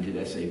implemented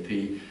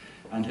SAP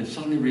and had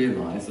suddenly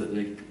realized that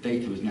the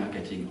data was now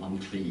getting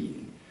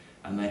unclean.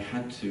 And they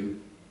had to,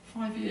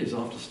 5 years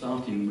after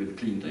starting with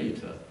clean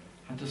data,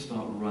 had to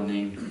start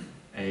running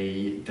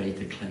a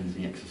data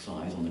cleansing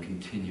exercise on a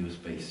continuous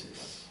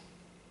basis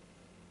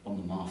on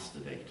the master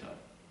data.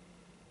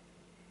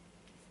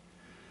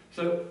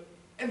 So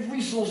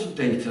every source of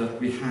data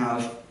we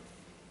have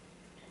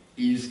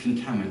is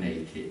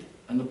contaminated.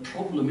 And the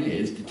problem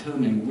is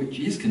determining which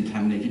is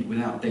contaminated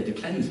without data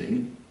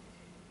cleansing,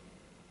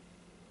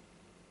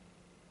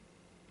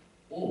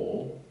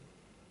 or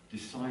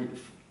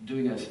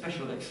doing a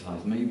special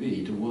exercise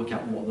maybe to work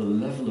out what the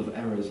level of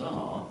errors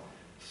are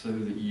so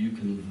that you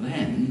can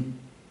then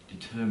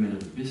determine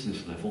at a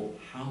business level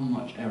how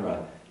much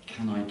error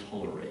can I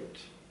tolerate.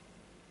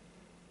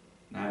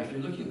 Now, if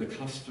you're looking at the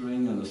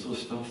clustering and the sort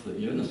of stuff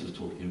that Jonas was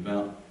talking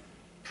about,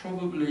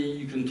 probably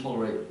you can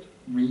tolerate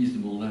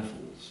reasonable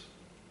levels.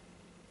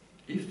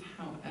 If,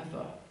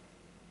 however,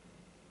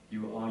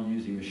 you are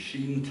using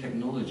machine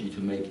technology to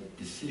make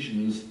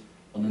decisions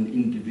on an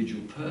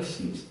individual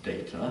person's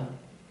data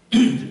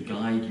to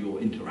guide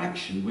your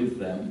interaction with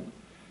them,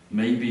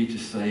 maybe to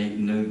say,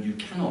 no, you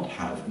cannot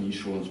have an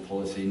insurance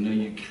policy, no,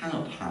 you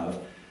cannot have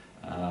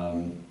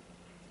a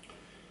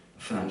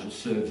financial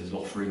services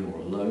offering or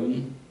a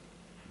loan,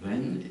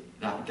 then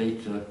that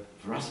data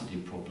veracity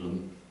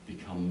problem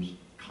becomes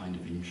kind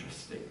of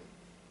interesting.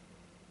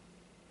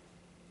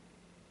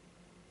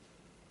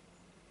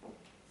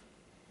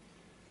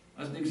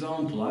 As an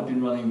example, I've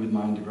been running with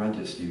my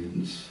undergraduate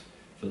students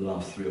for the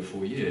last 3 or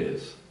 4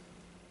 years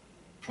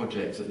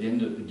projects at the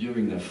end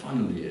during their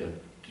final year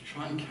to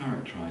try and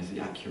characterize the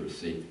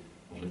accuracy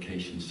of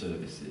location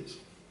services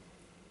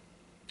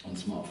on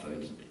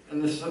smartphones.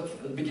 And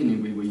at the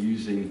beginning we were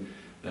using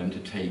them to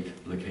take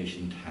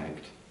location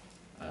tagged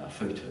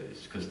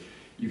photos, because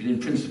you can in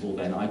principle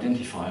then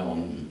identify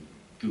on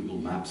Google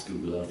Maps,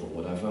 Google Earth or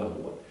whatever,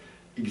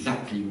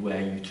 exactly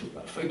where you took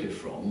that photo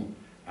from,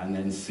 and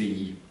then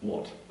see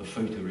what the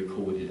photo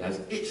recorded as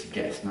its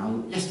guess.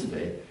 Now,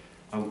 yesterday,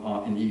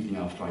 in the evening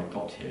after I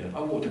got here,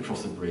 I walked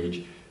across the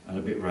bridge and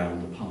a bit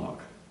round the park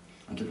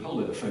and took a whole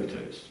load of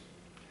photos.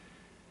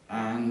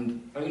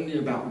 And only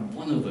about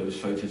one of those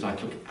photos I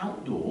took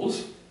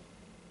outdoors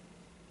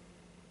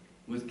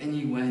was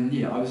anywhere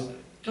near. I was,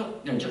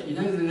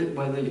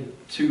 where the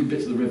two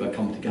bits of the river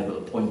come together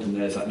at the point, and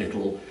there's that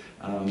little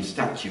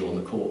statue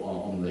on the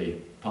on the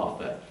path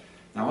there.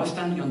 Now, I was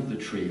standing under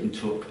the tree and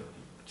took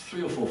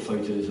 3 or 4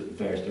 photos at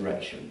various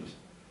directions,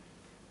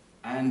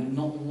 and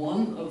not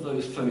one of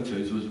those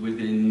photos was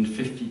within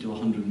 50 to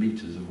 100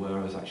 metres of where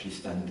I was actually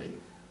standing.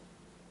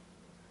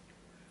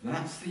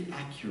 That's the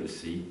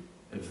accuracy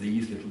of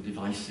these little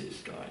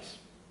devices, guys.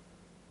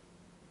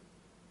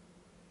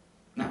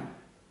 Now,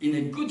 in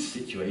a good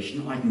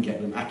situation, I can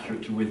get them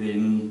accurate to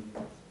within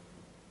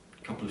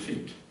a couple of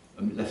feet,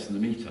 less than a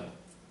metre.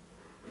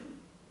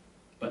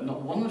 But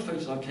not one of the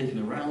photos I've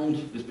taken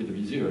around this bit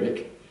of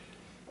Zurich,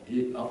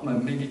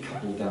 maybe a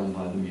couple down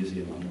by the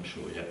museum, I'm not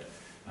sure yet.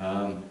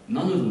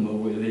 None of them are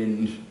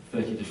within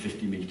 30 to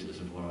 50 metres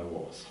of where I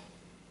was.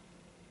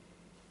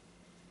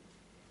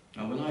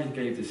 Now, when I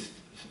gave this,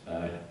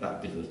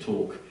 that bit of the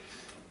talk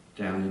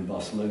down in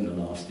Barcelona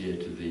last year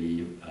to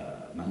the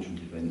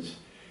ManagementEvents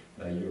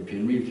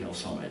European Retail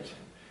Summit,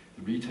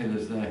 the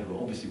retailers there who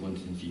were obviously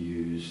wanting to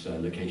use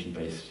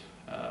location-based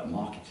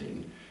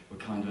marketing were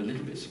kind of a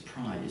little bit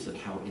surprised at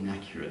how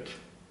inaccurate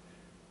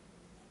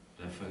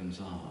their phones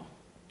are.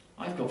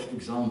 I've got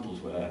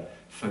examples where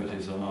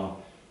photos are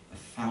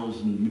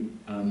 1,000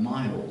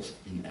 miles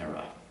in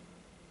error.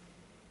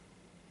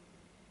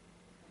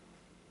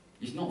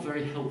 It's not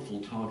very helpful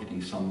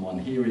targeting someone,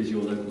 here is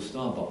your local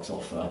Starbucks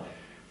offer,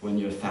 when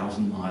you're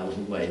 1,000 miles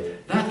away.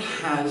 That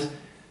has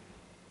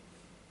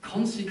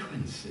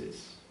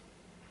consequences.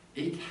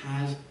 It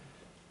has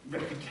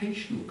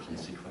reputational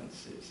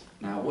consequences.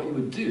 Now, what you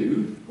would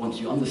do, once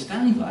you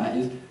understand that,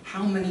 is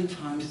how many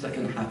times is that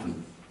going to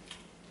happen?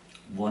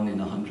 1 in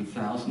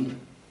 100,000?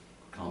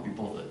 Can't be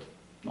bothered.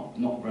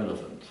 Not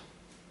relevant.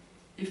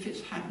 If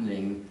it's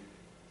happening,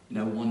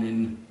 1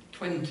 in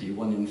 20,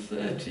 1 in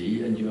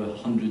 30, and you're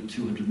 100,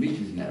 200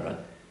 metres in error,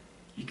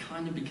 you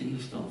kind of begin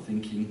to start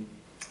thinking,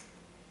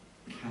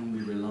 can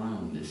we rely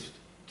on this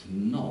to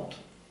not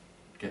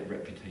get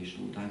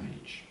reputational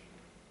damage?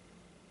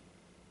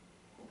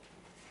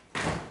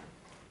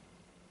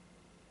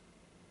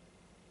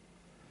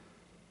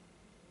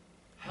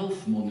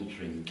 Health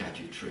monitoring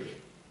gadgetry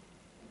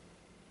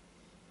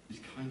is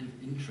kind of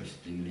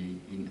interestingly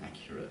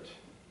inaccurate.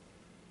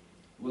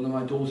 One of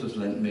my daughters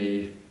lent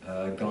me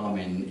a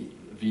Garmin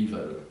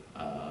Vivo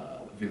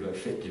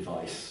Fit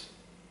device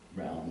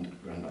round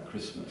about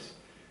Christmas.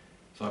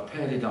 So I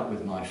paired it up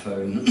with my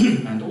phone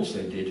and also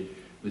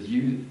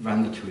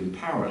ran the two in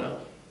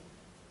parallel.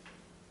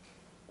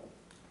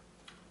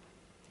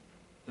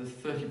 There's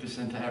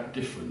 30%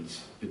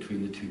 difference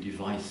between the two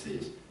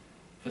devices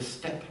for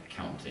step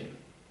counting.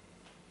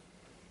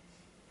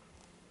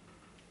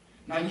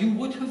 Now, you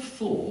would have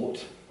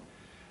thought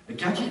a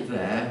gadget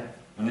there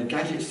and a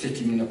gadget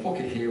sitting in a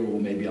pocket here or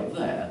maybe up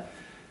there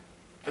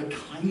that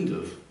kind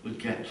of would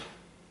get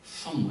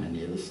somewhere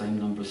near the same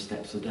number of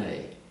steps a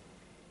day.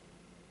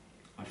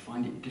 I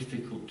find it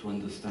difficult to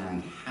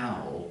understand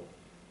how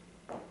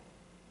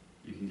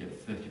you can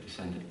get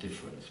 30%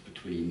 difference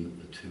between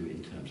the two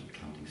in terms of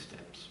counting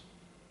steps.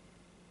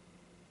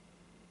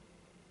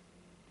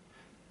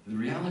 The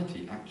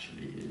reality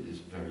actually is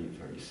very,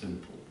 very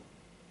simple.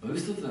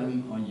 Both of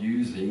them are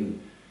using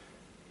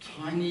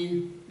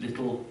tiny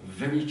little,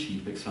 very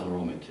cheap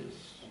accelerometers,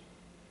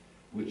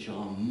 which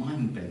are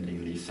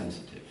mind-bendingly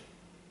sensitive.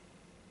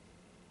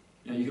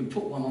 You can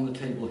put one on the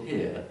table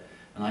here,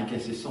 and I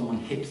guess if someone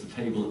hits the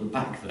table at the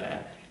back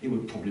there, it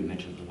would probably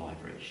measure the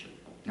vibration.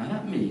 Now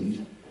that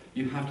means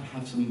you have to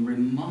have some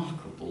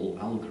remarkable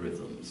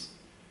algorithms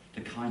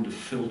to kind of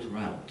filter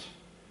out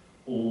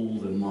all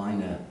the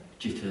minor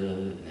jitter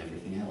and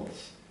everything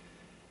else.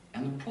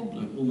 And the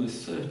problem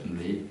almost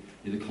certainly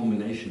is a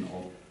combination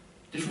of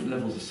different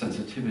levels of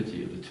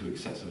sensitivity of the two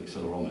sets of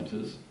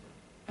accelerometers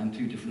and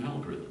two different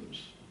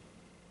algorithms,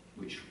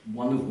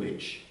 one of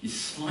which is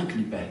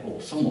slightly better,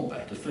 or somewhat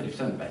better,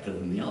 30% better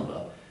than the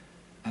other,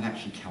 and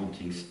actually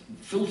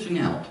filtering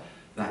out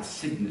that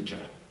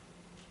signature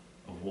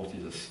of what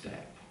is a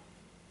step.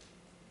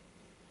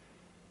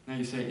 Now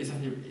you say, is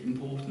that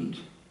important?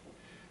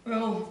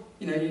 Well,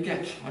 you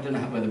get, I don't know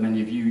whether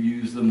many of you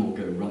use them or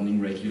go running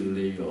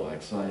regularly or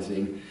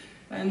exercising,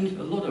 and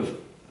a lot of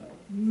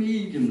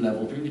medium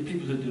level,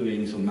 people who are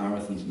doing some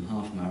marathons and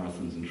half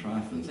marathons and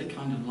triathlons, they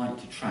kind of like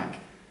to track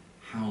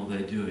how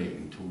they're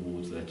doing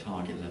towards their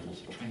target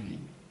levels of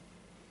training.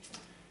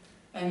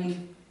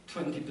 And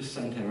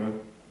 20% error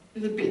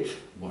is a bit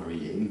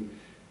worrying.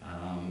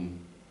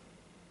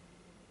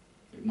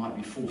 It might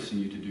be forcing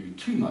you to do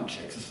too much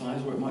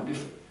exercise, or it might be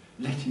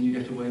letting you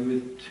get away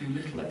with too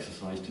little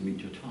exercise to meet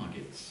your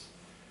targets.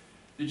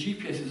 The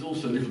GPS is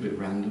also a little bit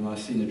random. I've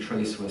seen a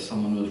trace where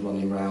someone was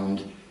running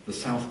around the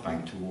South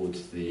Bank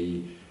towards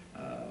the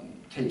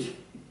Tate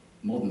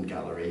Modern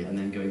Gallery and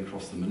then going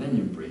across the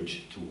Millennium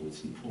Bridge towards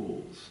St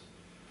Paul's,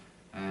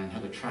 and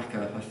had a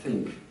tracker, I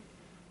think,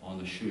 on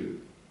the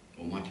shoe,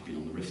 or might have been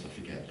on the wrist, I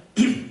forget.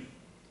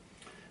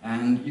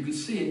 And you can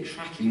see it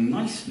tracking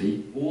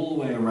nicely all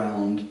the way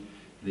around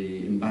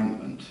the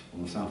embankment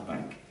on the South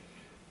Bank,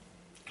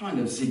 kind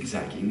of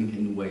zigzagging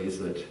in ways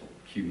that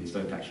humans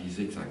don't actually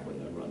zigzag when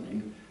they're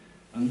running.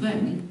 And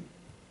then,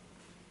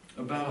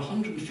 about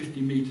 150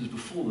 meters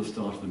before the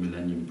start of the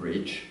Millennium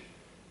Bridge,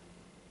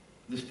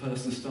 this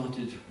person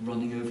started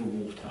running over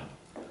water.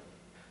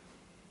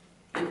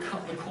 It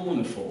cut the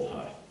corner for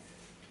her.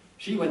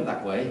 She went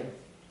that way.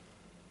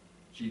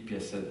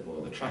 GPS said,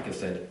 well, the tracker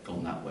said,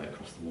 gone that way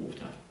across the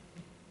water.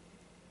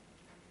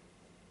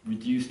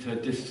 Reduced her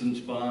distance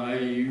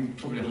by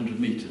probably 100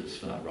 meters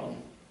for that run.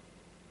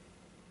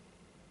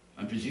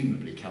 And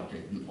presumably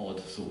calculated an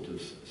odd sort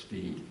of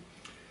speed.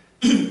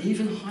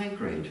 Even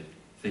high-grade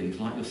things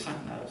like your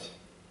sat-navs.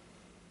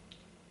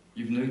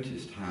 You've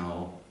noticed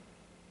how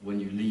when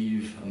you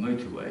leave a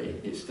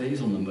motorway, it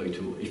stays on the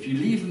motorway. If you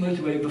leave the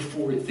motorway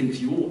before it thinks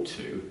you ought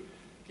to,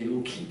 it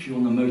will keep you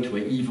on the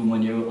motorway even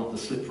when you're up the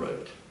slip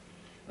road,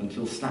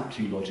 until Snap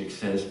 2 logic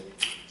says,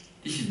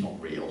 this is not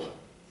real,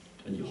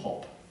 and you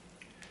hop.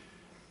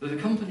 There's a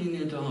company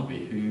near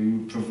Derby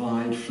who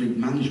provide fleet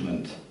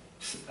management,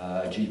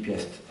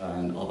 GPS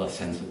and other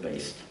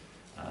sensor-based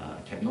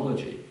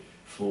technology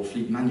for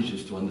fleet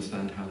managers to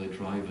understand how their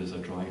drivers are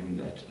driving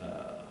their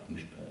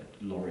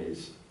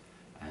lorries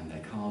and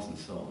their cars and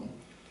so on.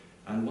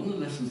 And one of the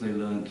lessons they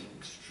learned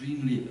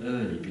extremely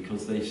early,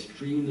 because they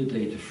stream the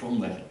data from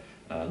their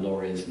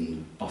lorries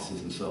and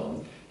buses and so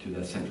on to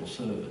their central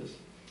servers.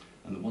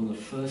 And one of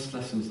the first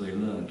lessons they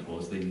learned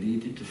was they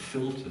needed to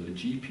filter the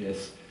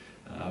GPS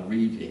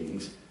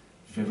readings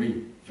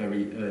very,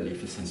 very early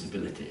for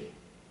sensibility.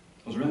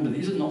 Because remember,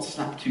 these are not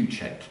Snap 2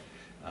 checked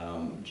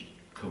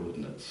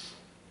coordinates.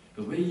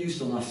 Because we're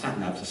used on our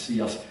sat-nav to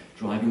see us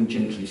driving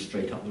gently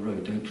straight up the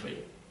road, don't we?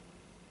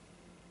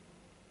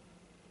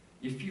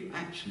 If you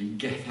actually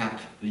get at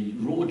the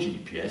raw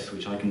GPS,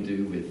 which I can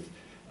do with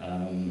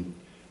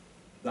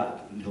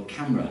that little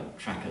camera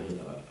tracker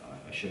that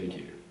I showed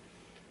you,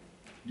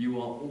 you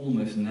are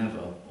almost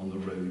never on the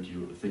road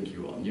you think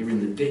you're on. You're in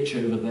the ditch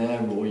over there,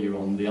 or you're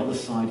on the other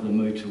side of the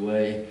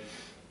motorway.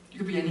 You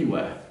could be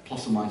anywhere,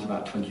 plus or minus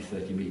about 20,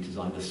 30 meters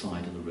either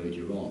side of the road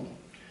you're on.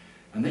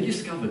 And they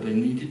discovered they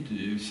needed to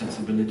do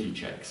sensibility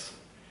checks,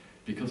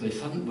 because they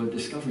suddenly were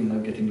discovering they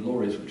were getting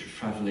lorries which were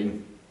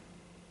traveling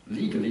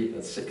legally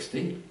at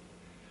 60,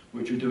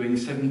 which were doing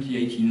 70,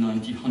 80,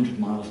 90, 100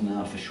 miles an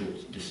hour for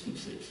short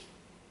distances,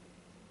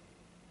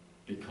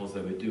 because they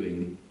were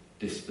doing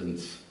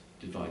distance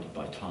divided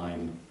by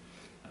time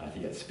to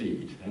get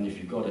speed. And if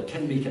you've got a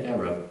 10-meter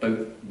error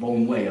both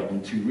wrong way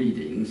on two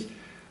readings,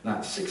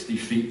 that's 60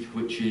 feet,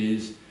 which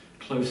is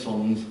close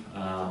on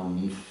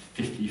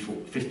 50,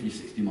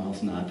 60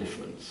 miles an hour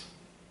difference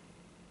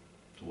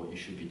to what you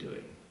should be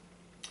doing.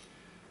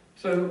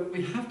 So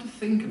we have to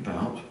think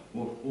about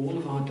all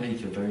of our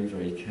data very,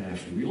 very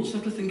carefully. We also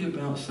have to think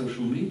about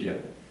social media.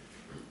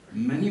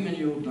 Many,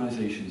 many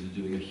organizations are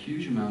doing a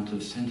huge amount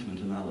of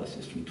sentiment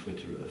analysis from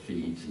Twitter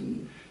feeds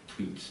and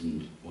tweets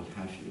and what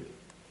have you.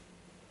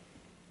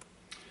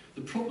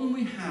 The problem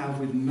we have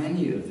with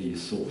many of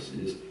these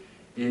sources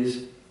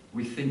is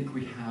we think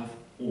we have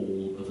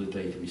all of the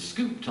data. We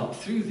scooped up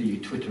through the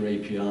Twitter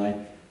API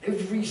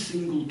every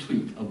single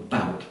tweet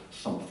about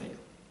something.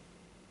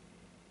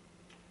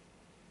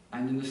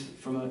 And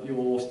from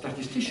your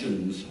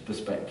statistician's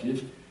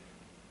perspective,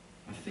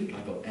 I think I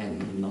got n,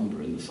 the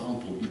number in the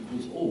sample,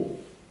 equals all.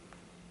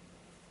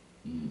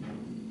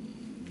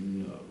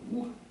 No.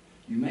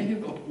 You may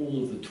have got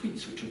all of the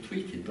tweets which are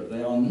tweeted, but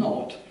they are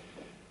not.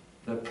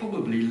 They're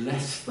probably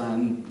less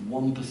than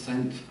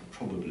 1%,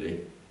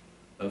 probably,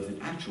 of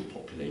the actual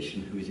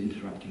population who is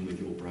interacting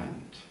with your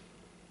brand.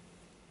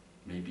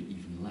 Maybe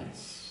even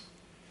less.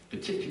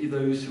 Particularly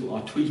those who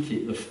are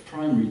tweeted, the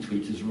primary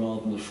tweeters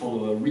rather than the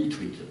follower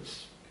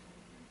retweeters.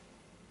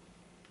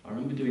 I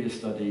remember doing a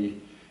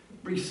study,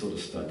 a brief sort of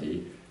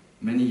study,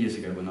 many years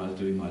ago when I was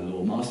doing my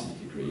law master's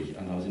degree,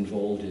 and I was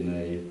involved in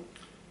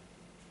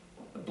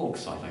a blog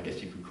site, I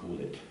guess you could call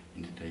it,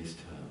 in today's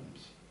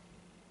terms.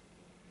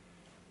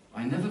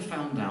 I never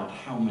found out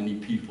how many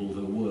people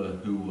there were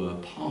who were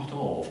part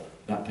of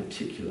that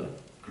particular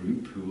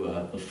group, who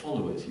were the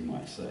followers, you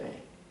might say.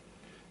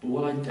 But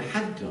what I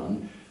had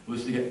done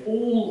was to get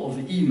all of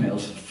the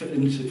emails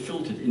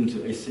filtered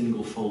into a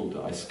single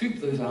folder. I scooped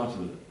those out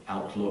of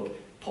Outlook,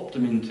 popped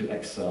them into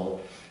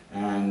Excel,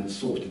 and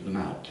sorted them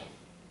out.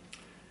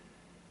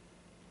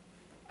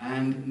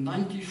 And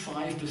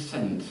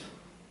 95%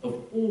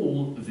 of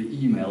all of the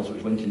emails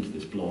which went into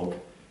this blog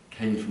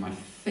came from, I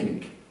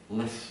think,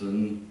 less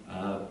than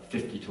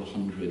 50 to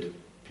 100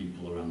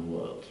 people around the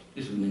world.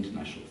 This was an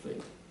international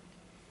thing.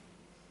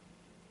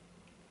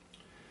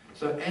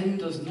 So n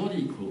does not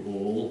equal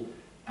all,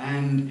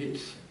 and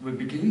we're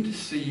beginning to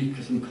see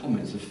some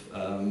comments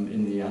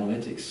in the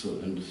analytics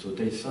and sort of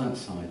data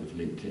science side of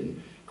LinkedIn,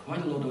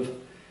 quite a lot of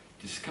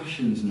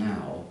discussions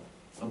now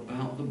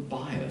about the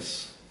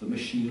bias that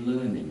machine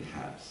learning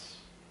has.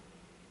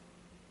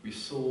 We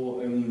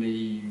saw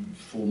only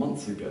 4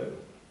 months ago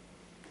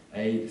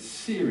a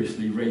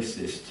seriously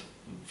racist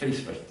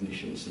face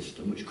recognition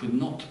system which could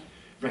not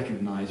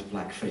recognize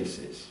black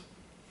faces.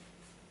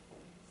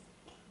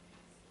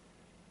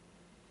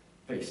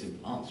 very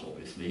simple answer,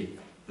 obviously.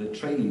 The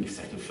training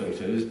set of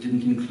photos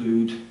didn't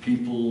include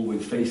people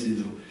with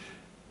faces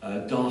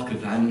darker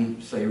than,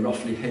 say,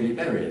 roughly Hailey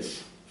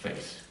Berry's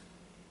face.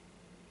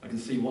 I can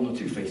see one or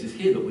two faces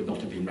here that would not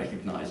have been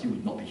recognised. You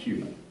would not be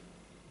human.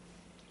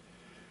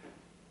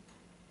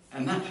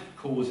 And that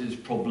causes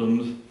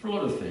problems for a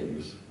lot of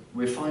things.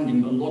 We're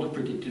finding a lot of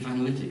predictive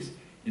analytics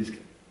is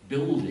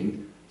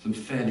building some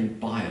fairly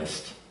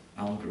biased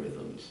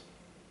algorithms.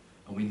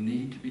 And we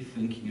need to be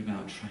thinking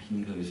about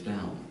tracking those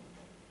down.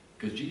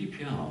 Because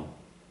GDPR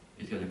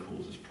is going to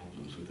cause us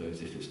problems with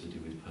those if it's to do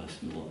with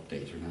personal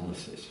data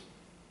analysis.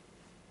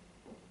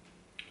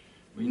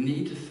 We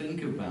need to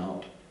think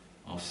about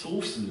our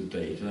sources of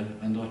data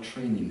and our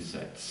training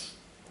sets.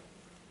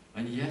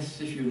 And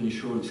yes, if you're an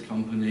insurance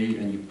company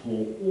and you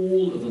pour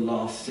all of the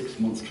last 6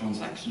 months'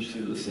 transactions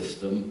through the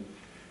system,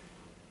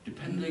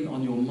 depending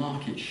on your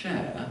market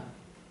share,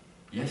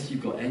 yes,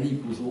 you've got n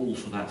equals all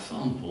for that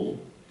sample,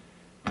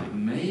 but it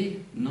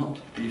may not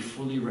be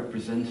fully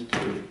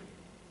representative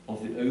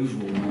of the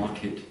overall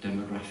market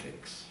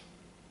demographics.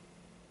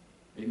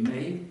 It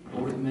may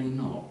or it may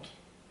not.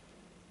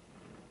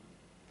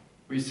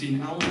 We've seen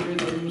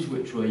algorithms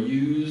which were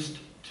used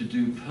to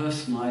do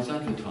personalised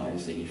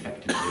advertising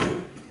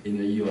effectively in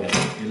the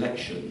US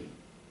election.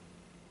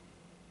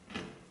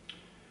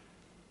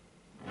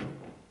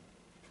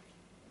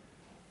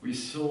 We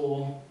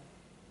saw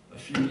a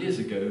few years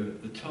ago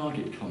the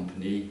Target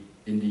company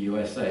in the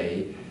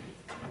USA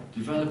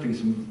developing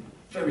some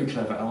very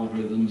clever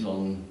algorithms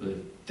on the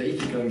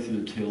data going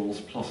through the tills,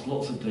 plus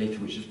lots of data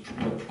which is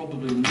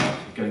probably not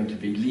going to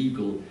be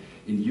legal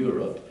in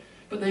Europe.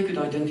 But they could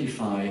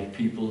identify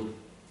people,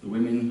 the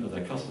women of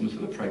their customers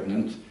who were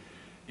pregnant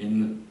in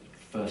the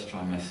first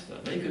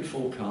trimester. They could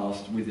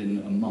forecast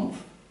within a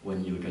month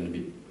when you were going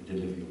to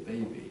deliver your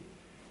baby.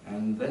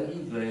 And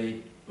then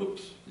they,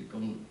 oops, it's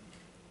gone.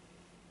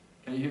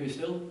 Can you hear me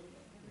still?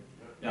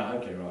 Yeah,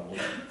 okay, right, well,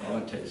 I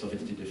won't take this off,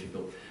 it's too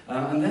difficult.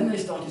 And then they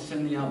started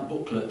sending out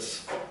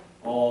booklets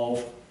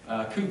of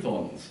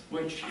coupons,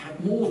 which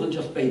had more than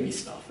just baby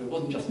stuff. It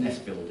wasn't just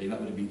nest building, that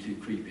would have been too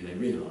creepy, they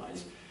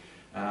realised.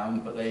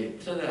 But they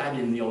add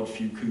in the odd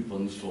few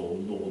coupons for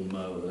lawn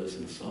mowers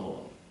and so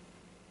on.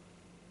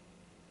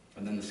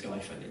 And then the sky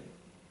fell in.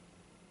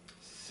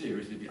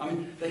 Seriously, I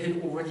mean, they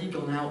had already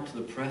gone out to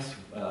the press,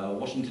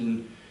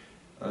 Washington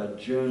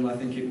Journal, I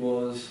think it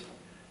was,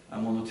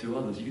 and one or two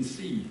others. You can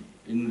see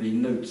in the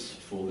notes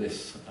for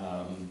this,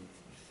 I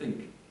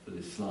think, for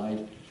this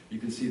slide, you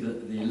can see the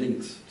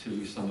links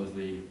to some of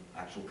the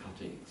actual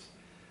cuttings.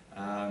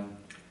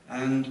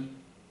 And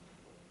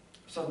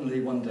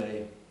suddenly one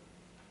day,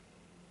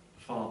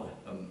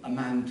 a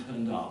man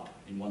turned up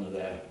in one of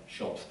their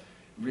shops,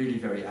 really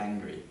very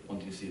angry,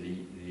 wanting to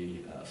see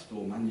the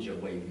store manager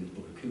waving his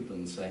book of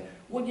coupons, saying,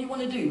 "What do you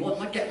want to do?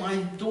 What, get my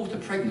daughter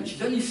pregnant?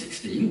 She's only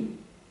 16.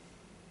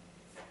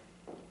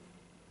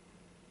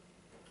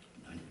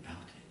 Knowing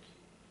about it.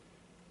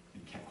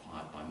 Been kept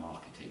quiet by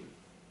marketing.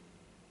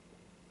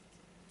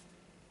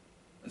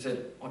 And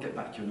said, "I'll get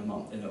back to you in a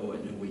month, or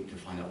in a week to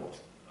find out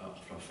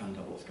after I've found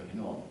out what's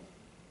going on."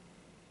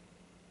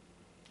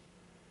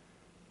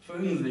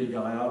 Phoned the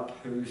guy up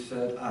who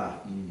said,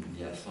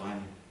 yes, I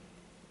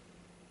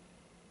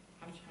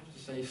have to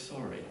say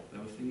sorry.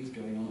 There were things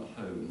going on at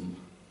home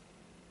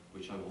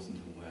which I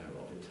wasn't aware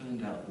of. It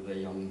turned out that their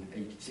young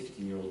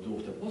 16-year-old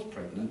daughter was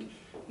pregnant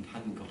and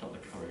hadn't got up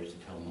the courage to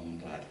tell mum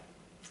and dad.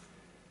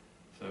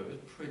 So it was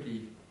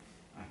pretty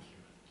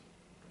accurate.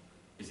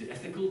 Is it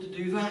ethical to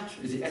do that?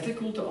 Is it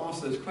ethical to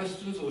ask those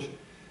questions,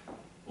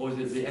 or is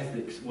it the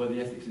ethics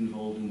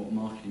involved in what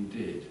marketing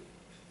did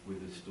with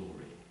the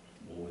story?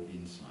 Or with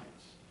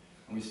insights.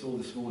 And we saw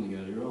this morning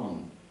earlier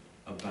on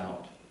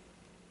about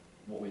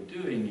what we're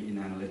doing in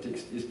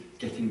analytics is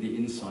getting the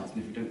insights,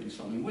 and if we don't do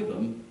something with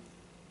them,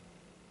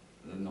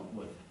 they're not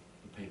worth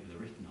the paper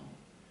they're written on.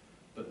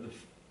 But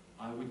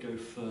I would go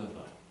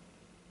further.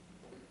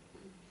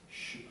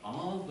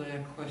 Are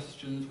there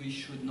questions we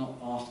should not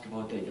ask of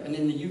our data? And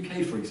in the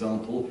UK, for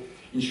example,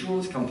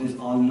 insurance companies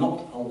are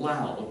not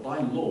allowed by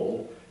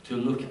law to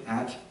look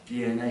at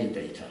DNA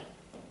data.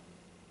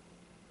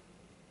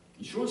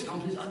 Insurance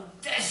companies are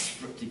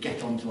desperate to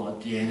get onto our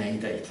DNA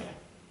data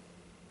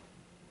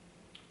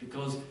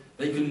because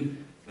they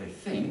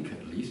think,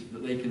 at least,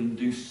 that they can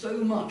do so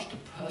much to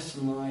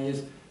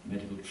personalise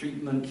medical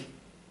treatment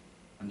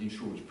and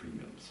insurance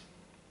premiums.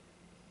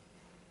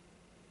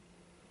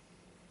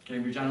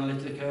 Cambridge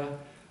Analytica,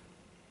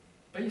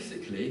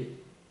 basically,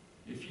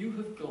 if you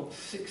have got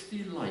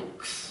 60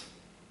 likes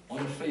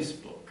on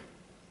Facebook,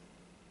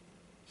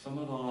 some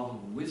of our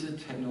wizard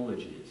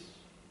technologies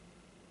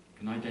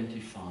can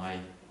identify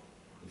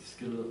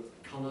the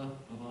colour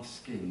of our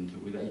skin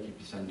with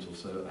 80% or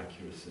so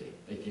accuracy,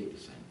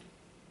 88%.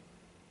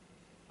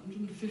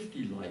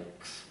 150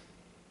 likes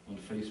on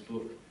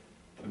Facebook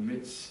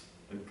permits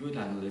a good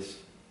analyst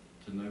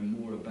to know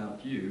more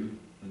about you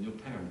than your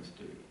parents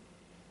do.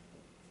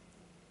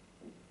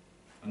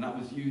 And that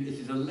was used, it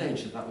is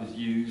alleged that was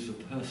used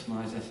for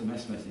personalised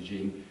SMS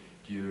messaging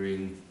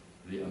during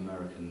the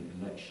American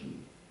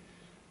election.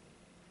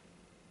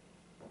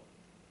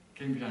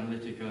 Cambridge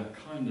Analytica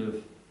kind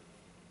of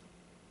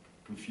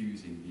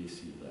confusing the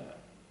issue there.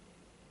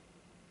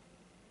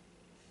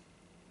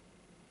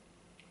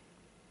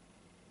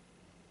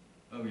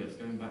 Oh yes,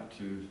 going back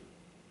to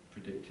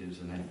predictives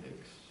and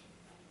ethics.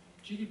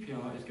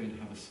 GDPR is going to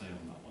have a say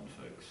on that one,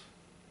 folks.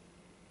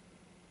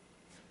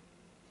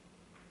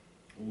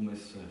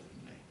 Almost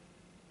certainly.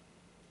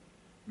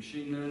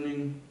 Machine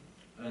learning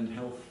and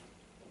health.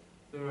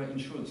 There are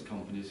insurance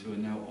companies who are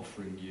now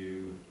offering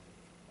you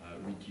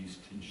reduced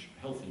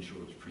health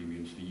insurance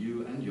premiums for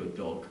you and your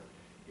dog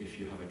if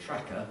you have a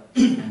tracker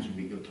and you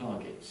meet your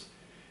targets.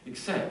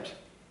 Except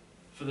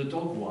for the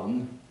dog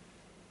one,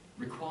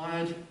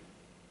 required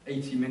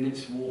 80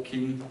 minutes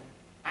walking,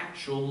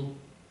 actual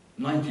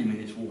 90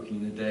 minutes walking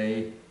in a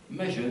day,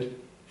 measured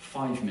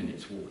 5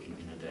 minutes walking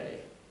in a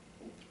day.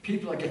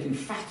 People are getting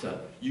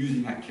fatter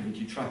using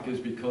activity trackers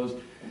because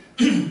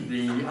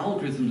the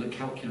algorithms that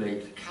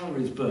calculate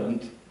calories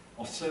burnt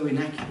are so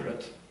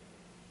inaccurate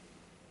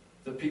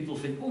that people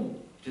think, oh,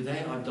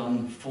 today I've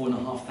done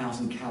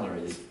 4,500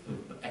 calories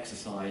of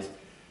exercise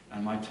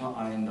and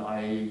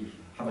I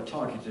have a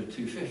target of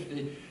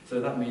 250, so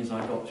that means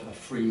I got a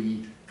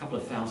free couple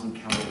of thousand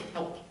calories.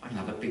 Help, I can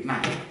have a Big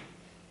Mac.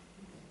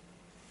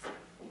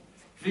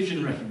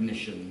 Vision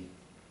recognition.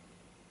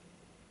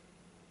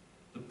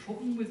 The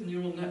problem with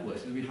neural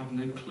networks is we have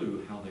no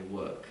clue how they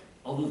work,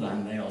 other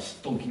than they are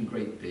stonking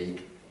great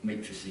big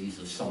matrices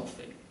of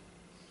something.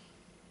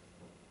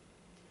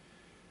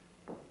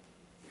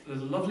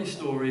 There's a lovely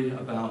story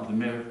about the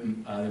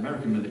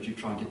American military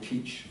trying to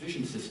teach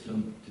vision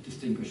system to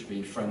distinguish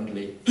between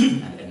friendly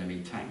and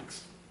enemy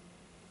tanks.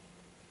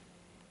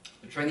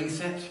 The training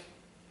set,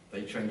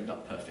 they trained it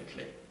up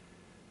perfectly.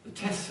 The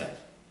test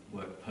set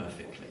worked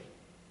perfectly.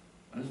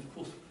 And of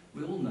course,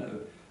 we all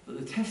know that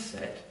the test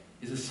set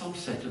is a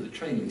subset of the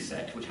training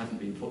set which hasn't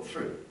been put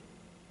through.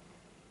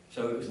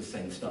 So it was the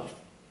same stuff.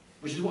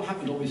 Which is what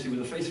happened obviously with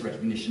the face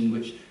recognition,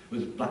 which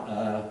was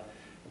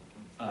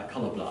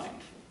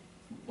colourblind.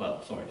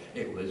 Well, sorry,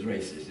 it was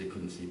racist, it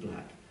couldn't see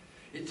black.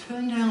 It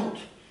turned out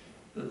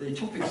that the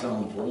top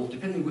example,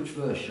 depending which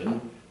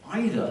version,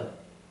 either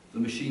the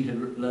machine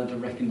had learned to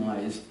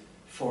recognise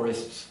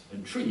forests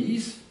and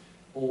trees,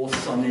 or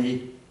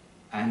sunny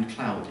and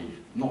cloudy.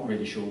 Not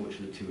really sure which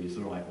of the two is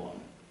the right one.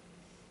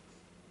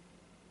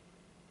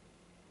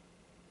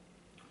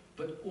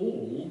 But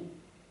all,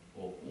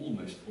 or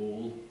almost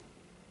all,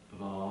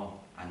 of our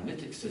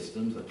analytic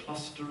systems, the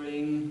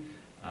clustering,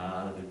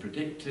 the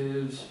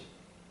predictives,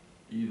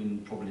 even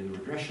probably the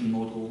regression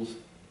models,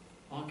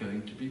 are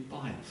going to be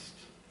biased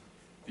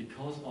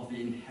because of the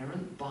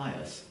inherent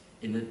bias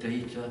in the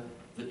data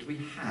that we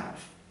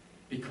have,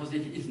 because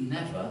it is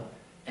never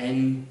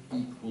n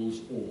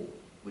equals all,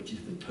 which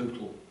is the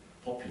total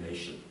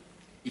population.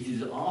 It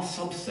is our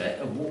subset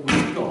of what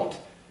we've got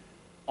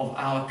of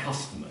our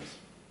customers.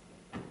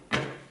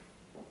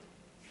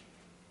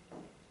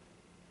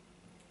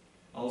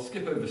 I'll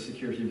skip over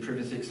security and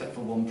privacy except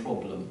for one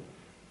problem.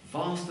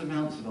 Vast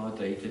amounts of our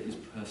data is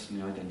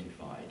personally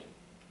identified.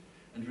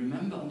 And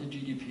remember, under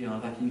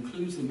GDPR, that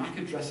includes the MAC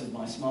address of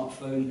my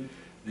smartphone,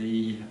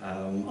 the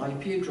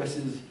IP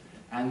addresses,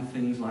 and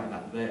things like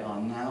that. They are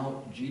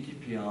now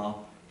GDPR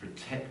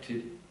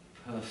protected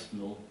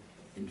personal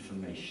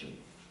information.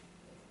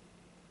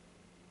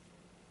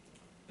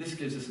 This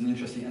gives us an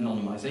interesting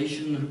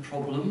anonymization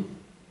problem,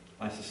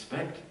 I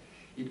suspect.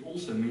 It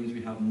also means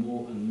we have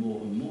more and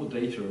more and more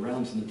data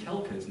around, and the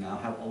telcos now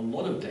have a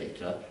lot of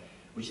data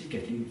which is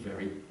getting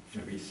very,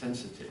 very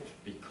sensitive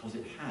because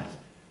it has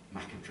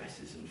MAC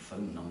addresses and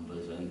phone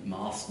numbers and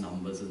mask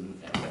numbers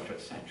and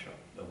etc.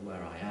 of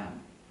where I am.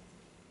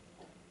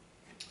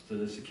 So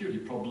the security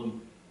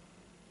problem,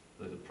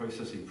 the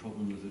processing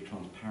problem, there's a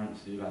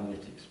transparency of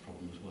analytics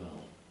problem as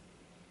well.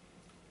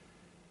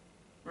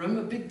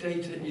 Remember, big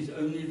data is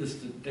only the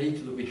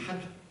data that we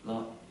had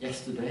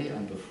yesterday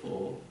and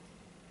before.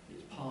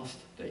 It's past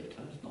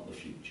data, it's not the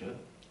future.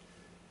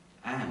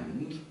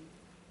 And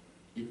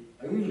it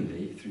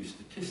only, through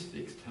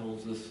statistics,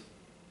 tells us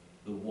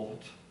the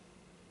what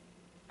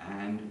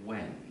and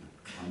when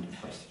kind of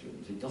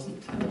questions. It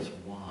doesn't tell us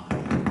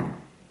why.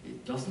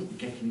 It doesn't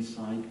get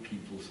inside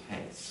people's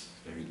heads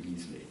very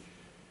easily.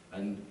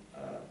 And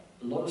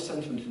a lot of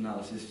sentiment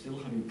analysis is still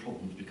having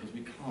problems because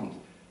we can't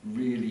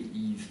really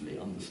easily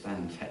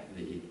understand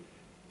the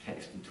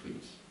text and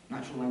tweets.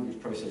 Natural language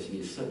processing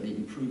is certainly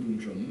improving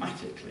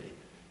dramatically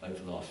over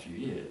the last few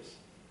years.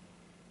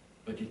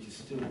 But it is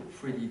still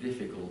pretty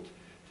difficult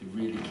to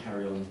really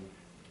carry on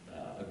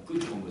a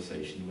good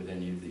conversation with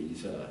any of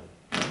these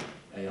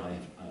AI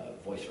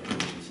voice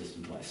recognition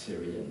systems like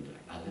Siri and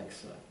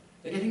Alexa.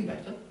 They're getting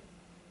better,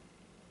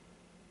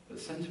 but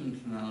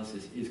sentiment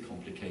analysis is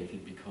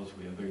complicated because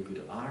we are very good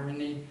at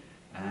irony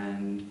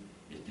and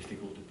it's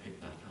difficult to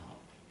pick that up.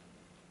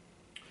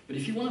 But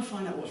if you want to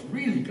find out what's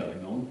really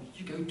going on,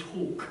 you go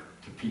talk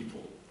to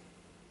people.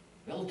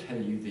 They'll tell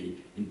you the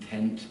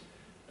intent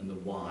and the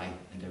why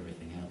and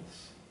everything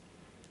else.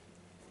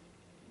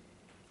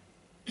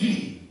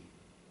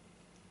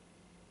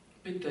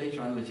 Big data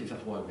analytics,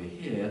 that's why we're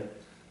here.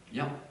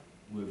 Yep,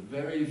 we're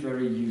very,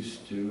 very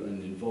used to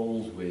and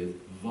involved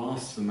with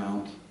vast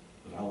amount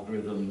of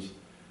algorithms,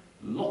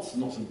 lots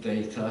and lots of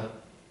data.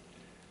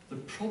 The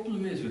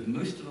problem is with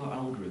most of our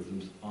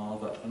algorithms are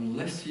that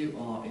unless you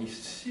are a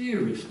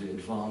seriously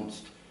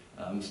advanced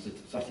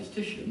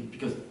statistician,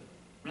 because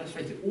let's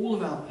face it, all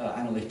of our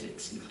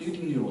analytics,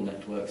 including neural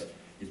networks,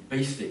 is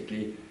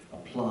basically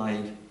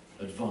applied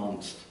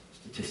advanced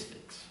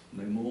statistics.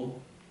 No more,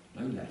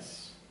 no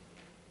less.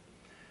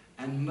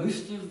 And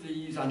most of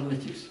these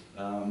analytics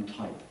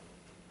type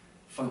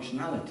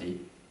functionality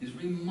is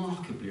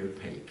remarkably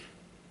opaque.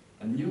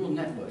 And neural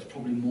networks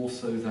probably more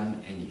so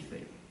than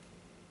anything.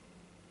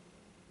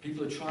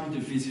 People are trying to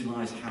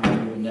visualize how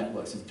neural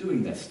networks are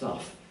doing their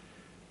stuff,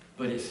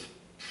 but it's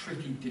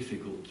pretty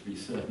difficult to be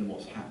certain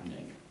what's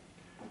happening.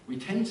 We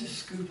tend to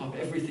scoop up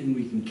everything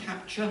we can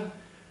capture.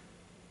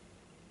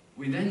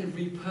 We then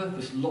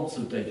repurpose lots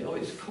of data. Oh,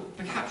 it's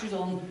captured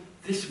on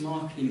this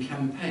marketing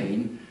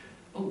campaign.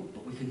 Oh,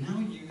 but we can now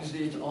use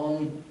it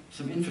on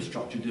some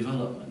infrastructure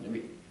development. I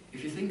mean,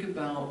 if you think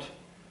about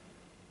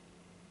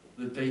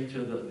the data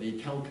that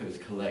the telcos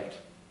collect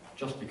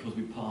just because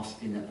we pass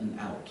in and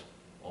out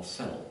of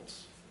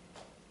cells,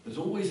 there's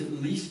always at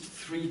least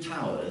 3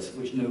 towers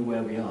which know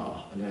where we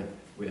are, and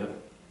we're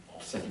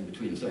offsetting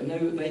between. So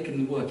they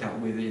can work out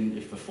within,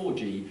 if for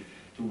 4G,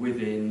 to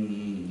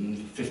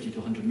within 50 to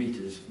 100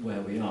 meters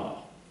where we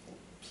are,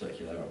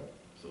 circular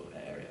sort of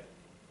area.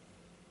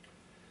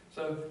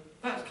 So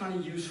that's kind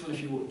of useful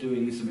if you're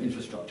doing some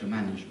infrastructure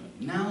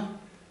management. Now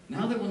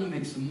they want to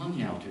make some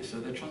money out of it, so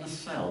they're trying to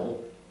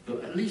sell,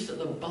 at least at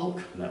the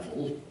bulk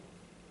level,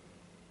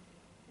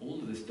 all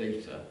of this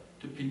data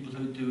to people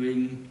who are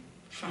doing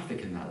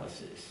traffic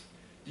analysis,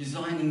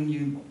 designing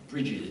new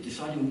bridges,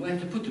 deciding where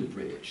to put a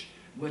bridge,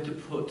 where to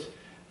put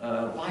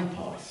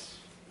bypass.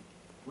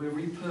 We're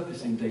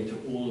repurposing data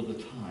all of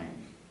the time.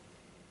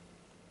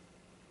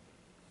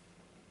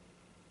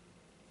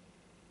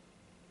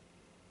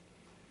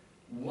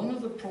 One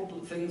of the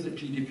things that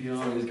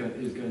GDPR is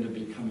going to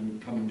be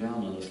coming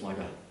down on us like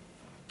a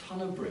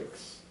ton of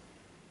bricks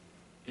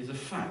is the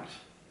fact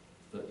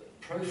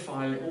that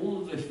profiling,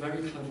 all of this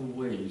very clever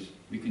ways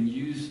we can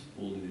use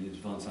all of these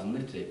advanced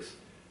analytics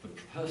for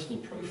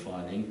personal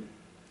profiling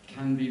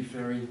can be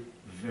very,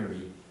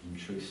 very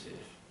intrusive,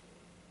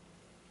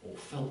 or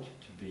felt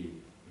to be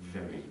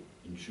very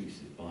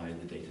intrusive by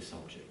the data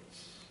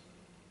subjects.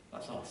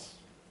 That's us,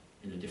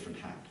 in a different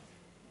hat.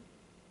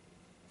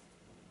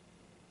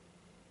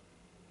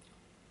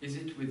 Is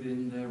it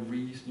within their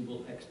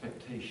reasonable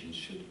expectations?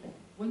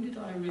 When did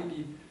I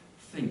really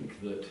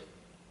think that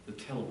the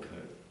telco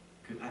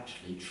could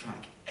actually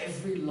track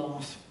every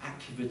last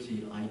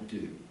activity I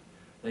do?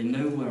 They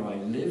know where I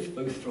live,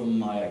 both from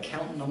my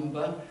account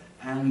number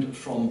and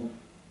from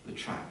the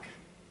track.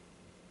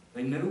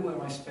 They know where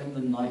I spend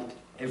the night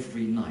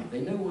every night.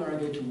 They know where I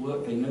go to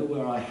work. They know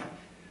where I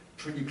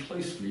pretty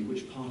closely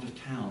which part of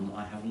town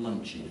I have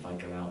lunch in if I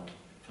go out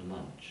for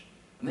lunch.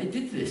 And they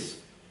did this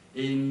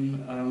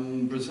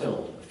in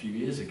Brazil a few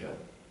years ago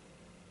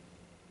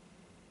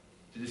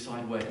to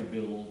decide where to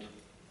build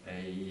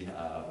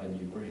a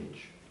new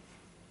bridge.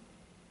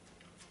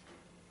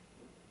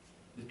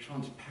 The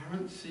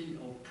transparency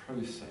of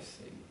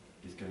processing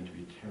is going to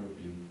be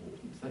terribly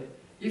important. So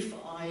if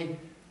I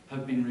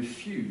have been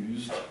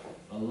refused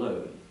a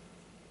loan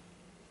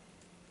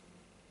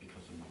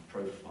because of my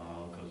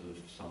profile, because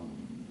of some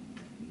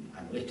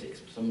analytics,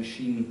 some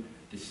machine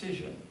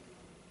decision,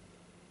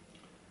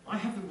 I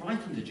have the right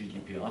under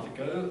GDPR to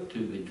go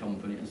to the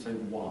company and say,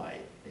 why?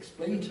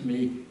 Explain to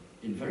me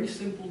in very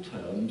simple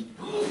terms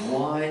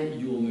why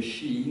your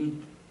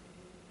machine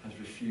has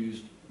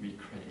refused me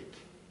credit.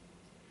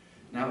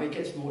 Now it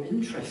gets more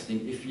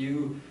interesting if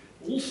you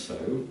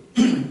also,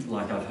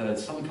 like I've heard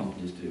some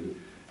companies do,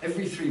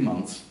 every 3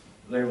 months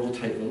they will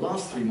take the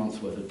last 3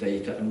 months worth of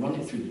data and run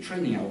it through the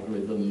training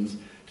algorithms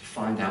to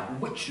find out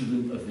which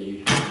of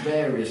the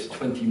various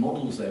 20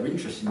 models they're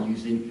interested in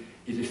using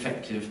is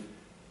effective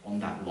on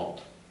that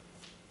lot,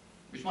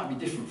 which might be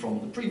different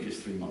from the previous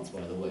 3 months, by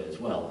the way, as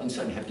well, and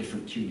certainly have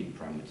different tuning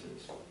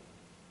parameters.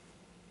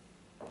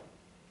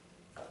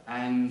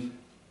 And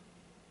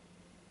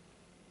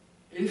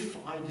if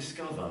I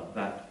discover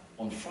that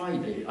on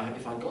Friday,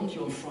 if I'd gone to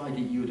you on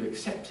Friday, you would have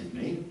accepted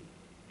me,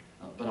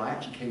 but I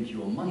actually came to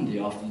you on Monday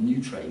after the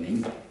new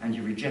training, and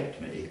you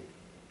reject me,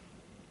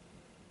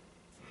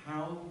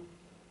 how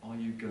are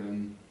you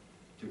going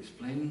to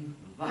explain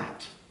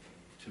that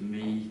to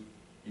me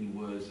in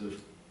words that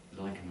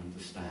I can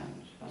understand?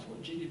 That's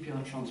what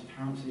GDPR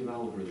transparency of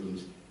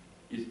algorithms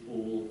is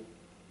all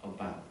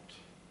about.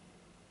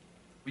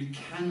 We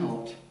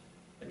cannot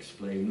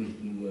explain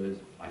in words,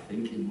 I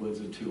think, in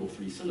words of 2 or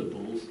 3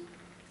 syllables,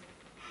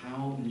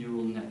 how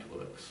neural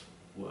networks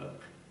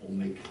work or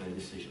make their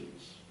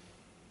decisions.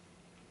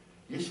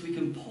 Yes, we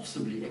can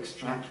possibly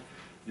extract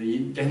the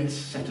dense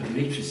set of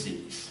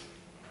matrices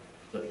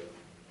that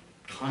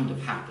kind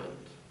of happened.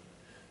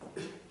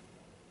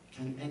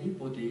 Can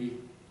anybody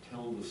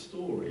tell the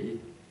story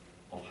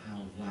of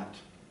how that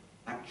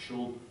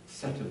actual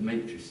set of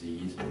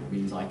matrices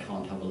means I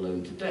can't have a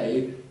loan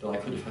today, but I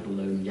could have had a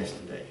loan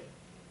yesterday.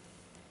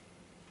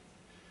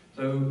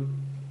 So,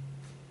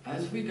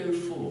 as we go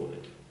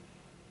forward,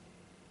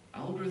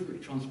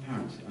 algorithmic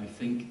transparency, I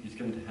think, is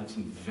going to have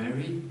some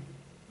very,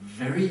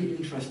 very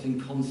interesting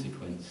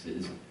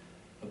consequences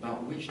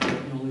about which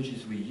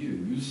technologies we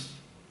use,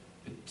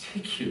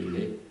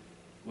 particularly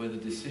where the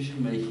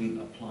decision-making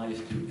applies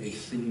to a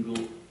single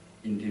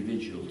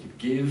individual, to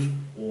give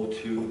or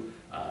to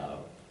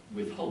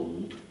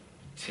withhold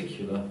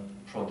particular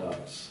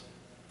products,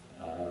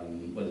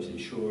 whether it's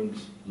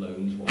insurance,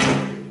 loans,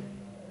 whatever.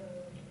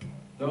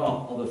 There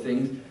are other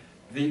things.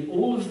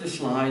 All of the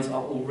slides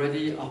are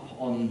already up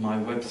on my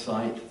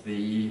website.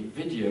 The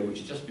video, which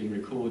is just being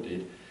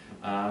recorded,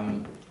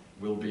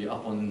 will be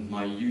up on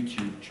my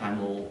YouTube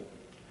channel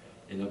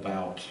in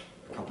about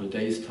a couple of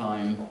days'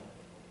 time,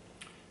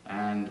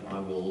 and I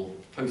will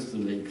post the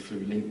link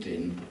through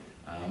LinkedIn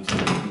so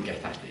you can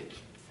get at it.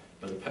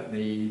 But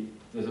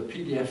there's a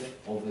PDF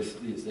of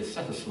this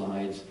set of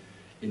slides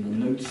in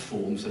the notes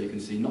form, so you can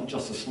see not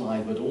just the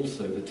slide but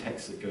also the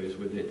text that goes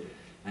with it,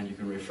 and you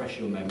can refresh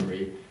your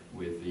memory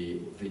with the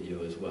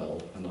video as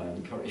well. And I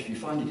encourage, if you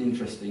find it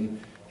interesting,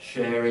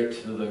 share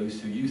it to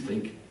those who you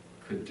think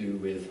could do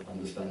with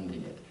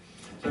understanding it.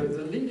 So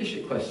the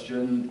leadership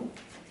question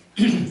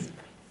is,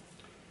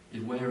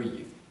 where are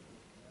you?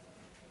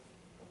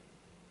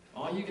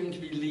 Are you going to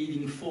be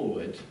leading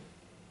forward,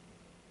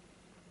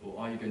 or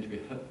are you going to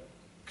be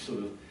sort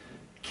of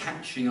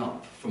catching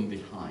up from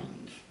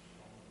behind?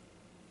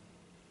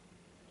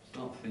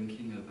 Start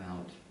thinking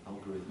about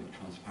algorithmic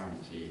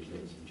transparency,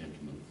 ladies and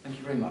gentlemen. Thank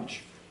you very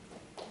much.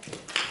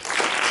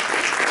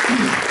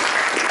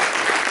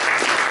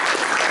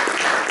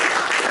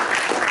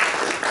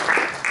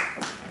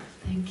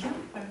 Thank you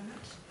very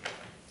much.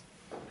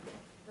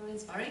 Very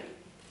inspiring.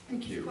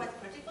 Thank you.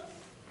 Quite critical.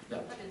 Yeah.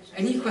 But interesting.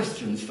 Any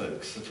questions,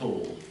 folks, at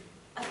all?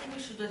 I think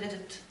we should do it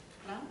at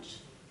lunch.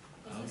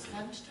 Because it's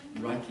lunchtime.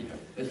 Righty-ho.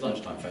 It's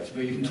lunchtime, folks,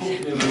 but you can talk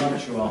to me over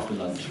lunch or after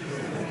lunch.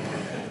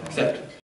 Sept.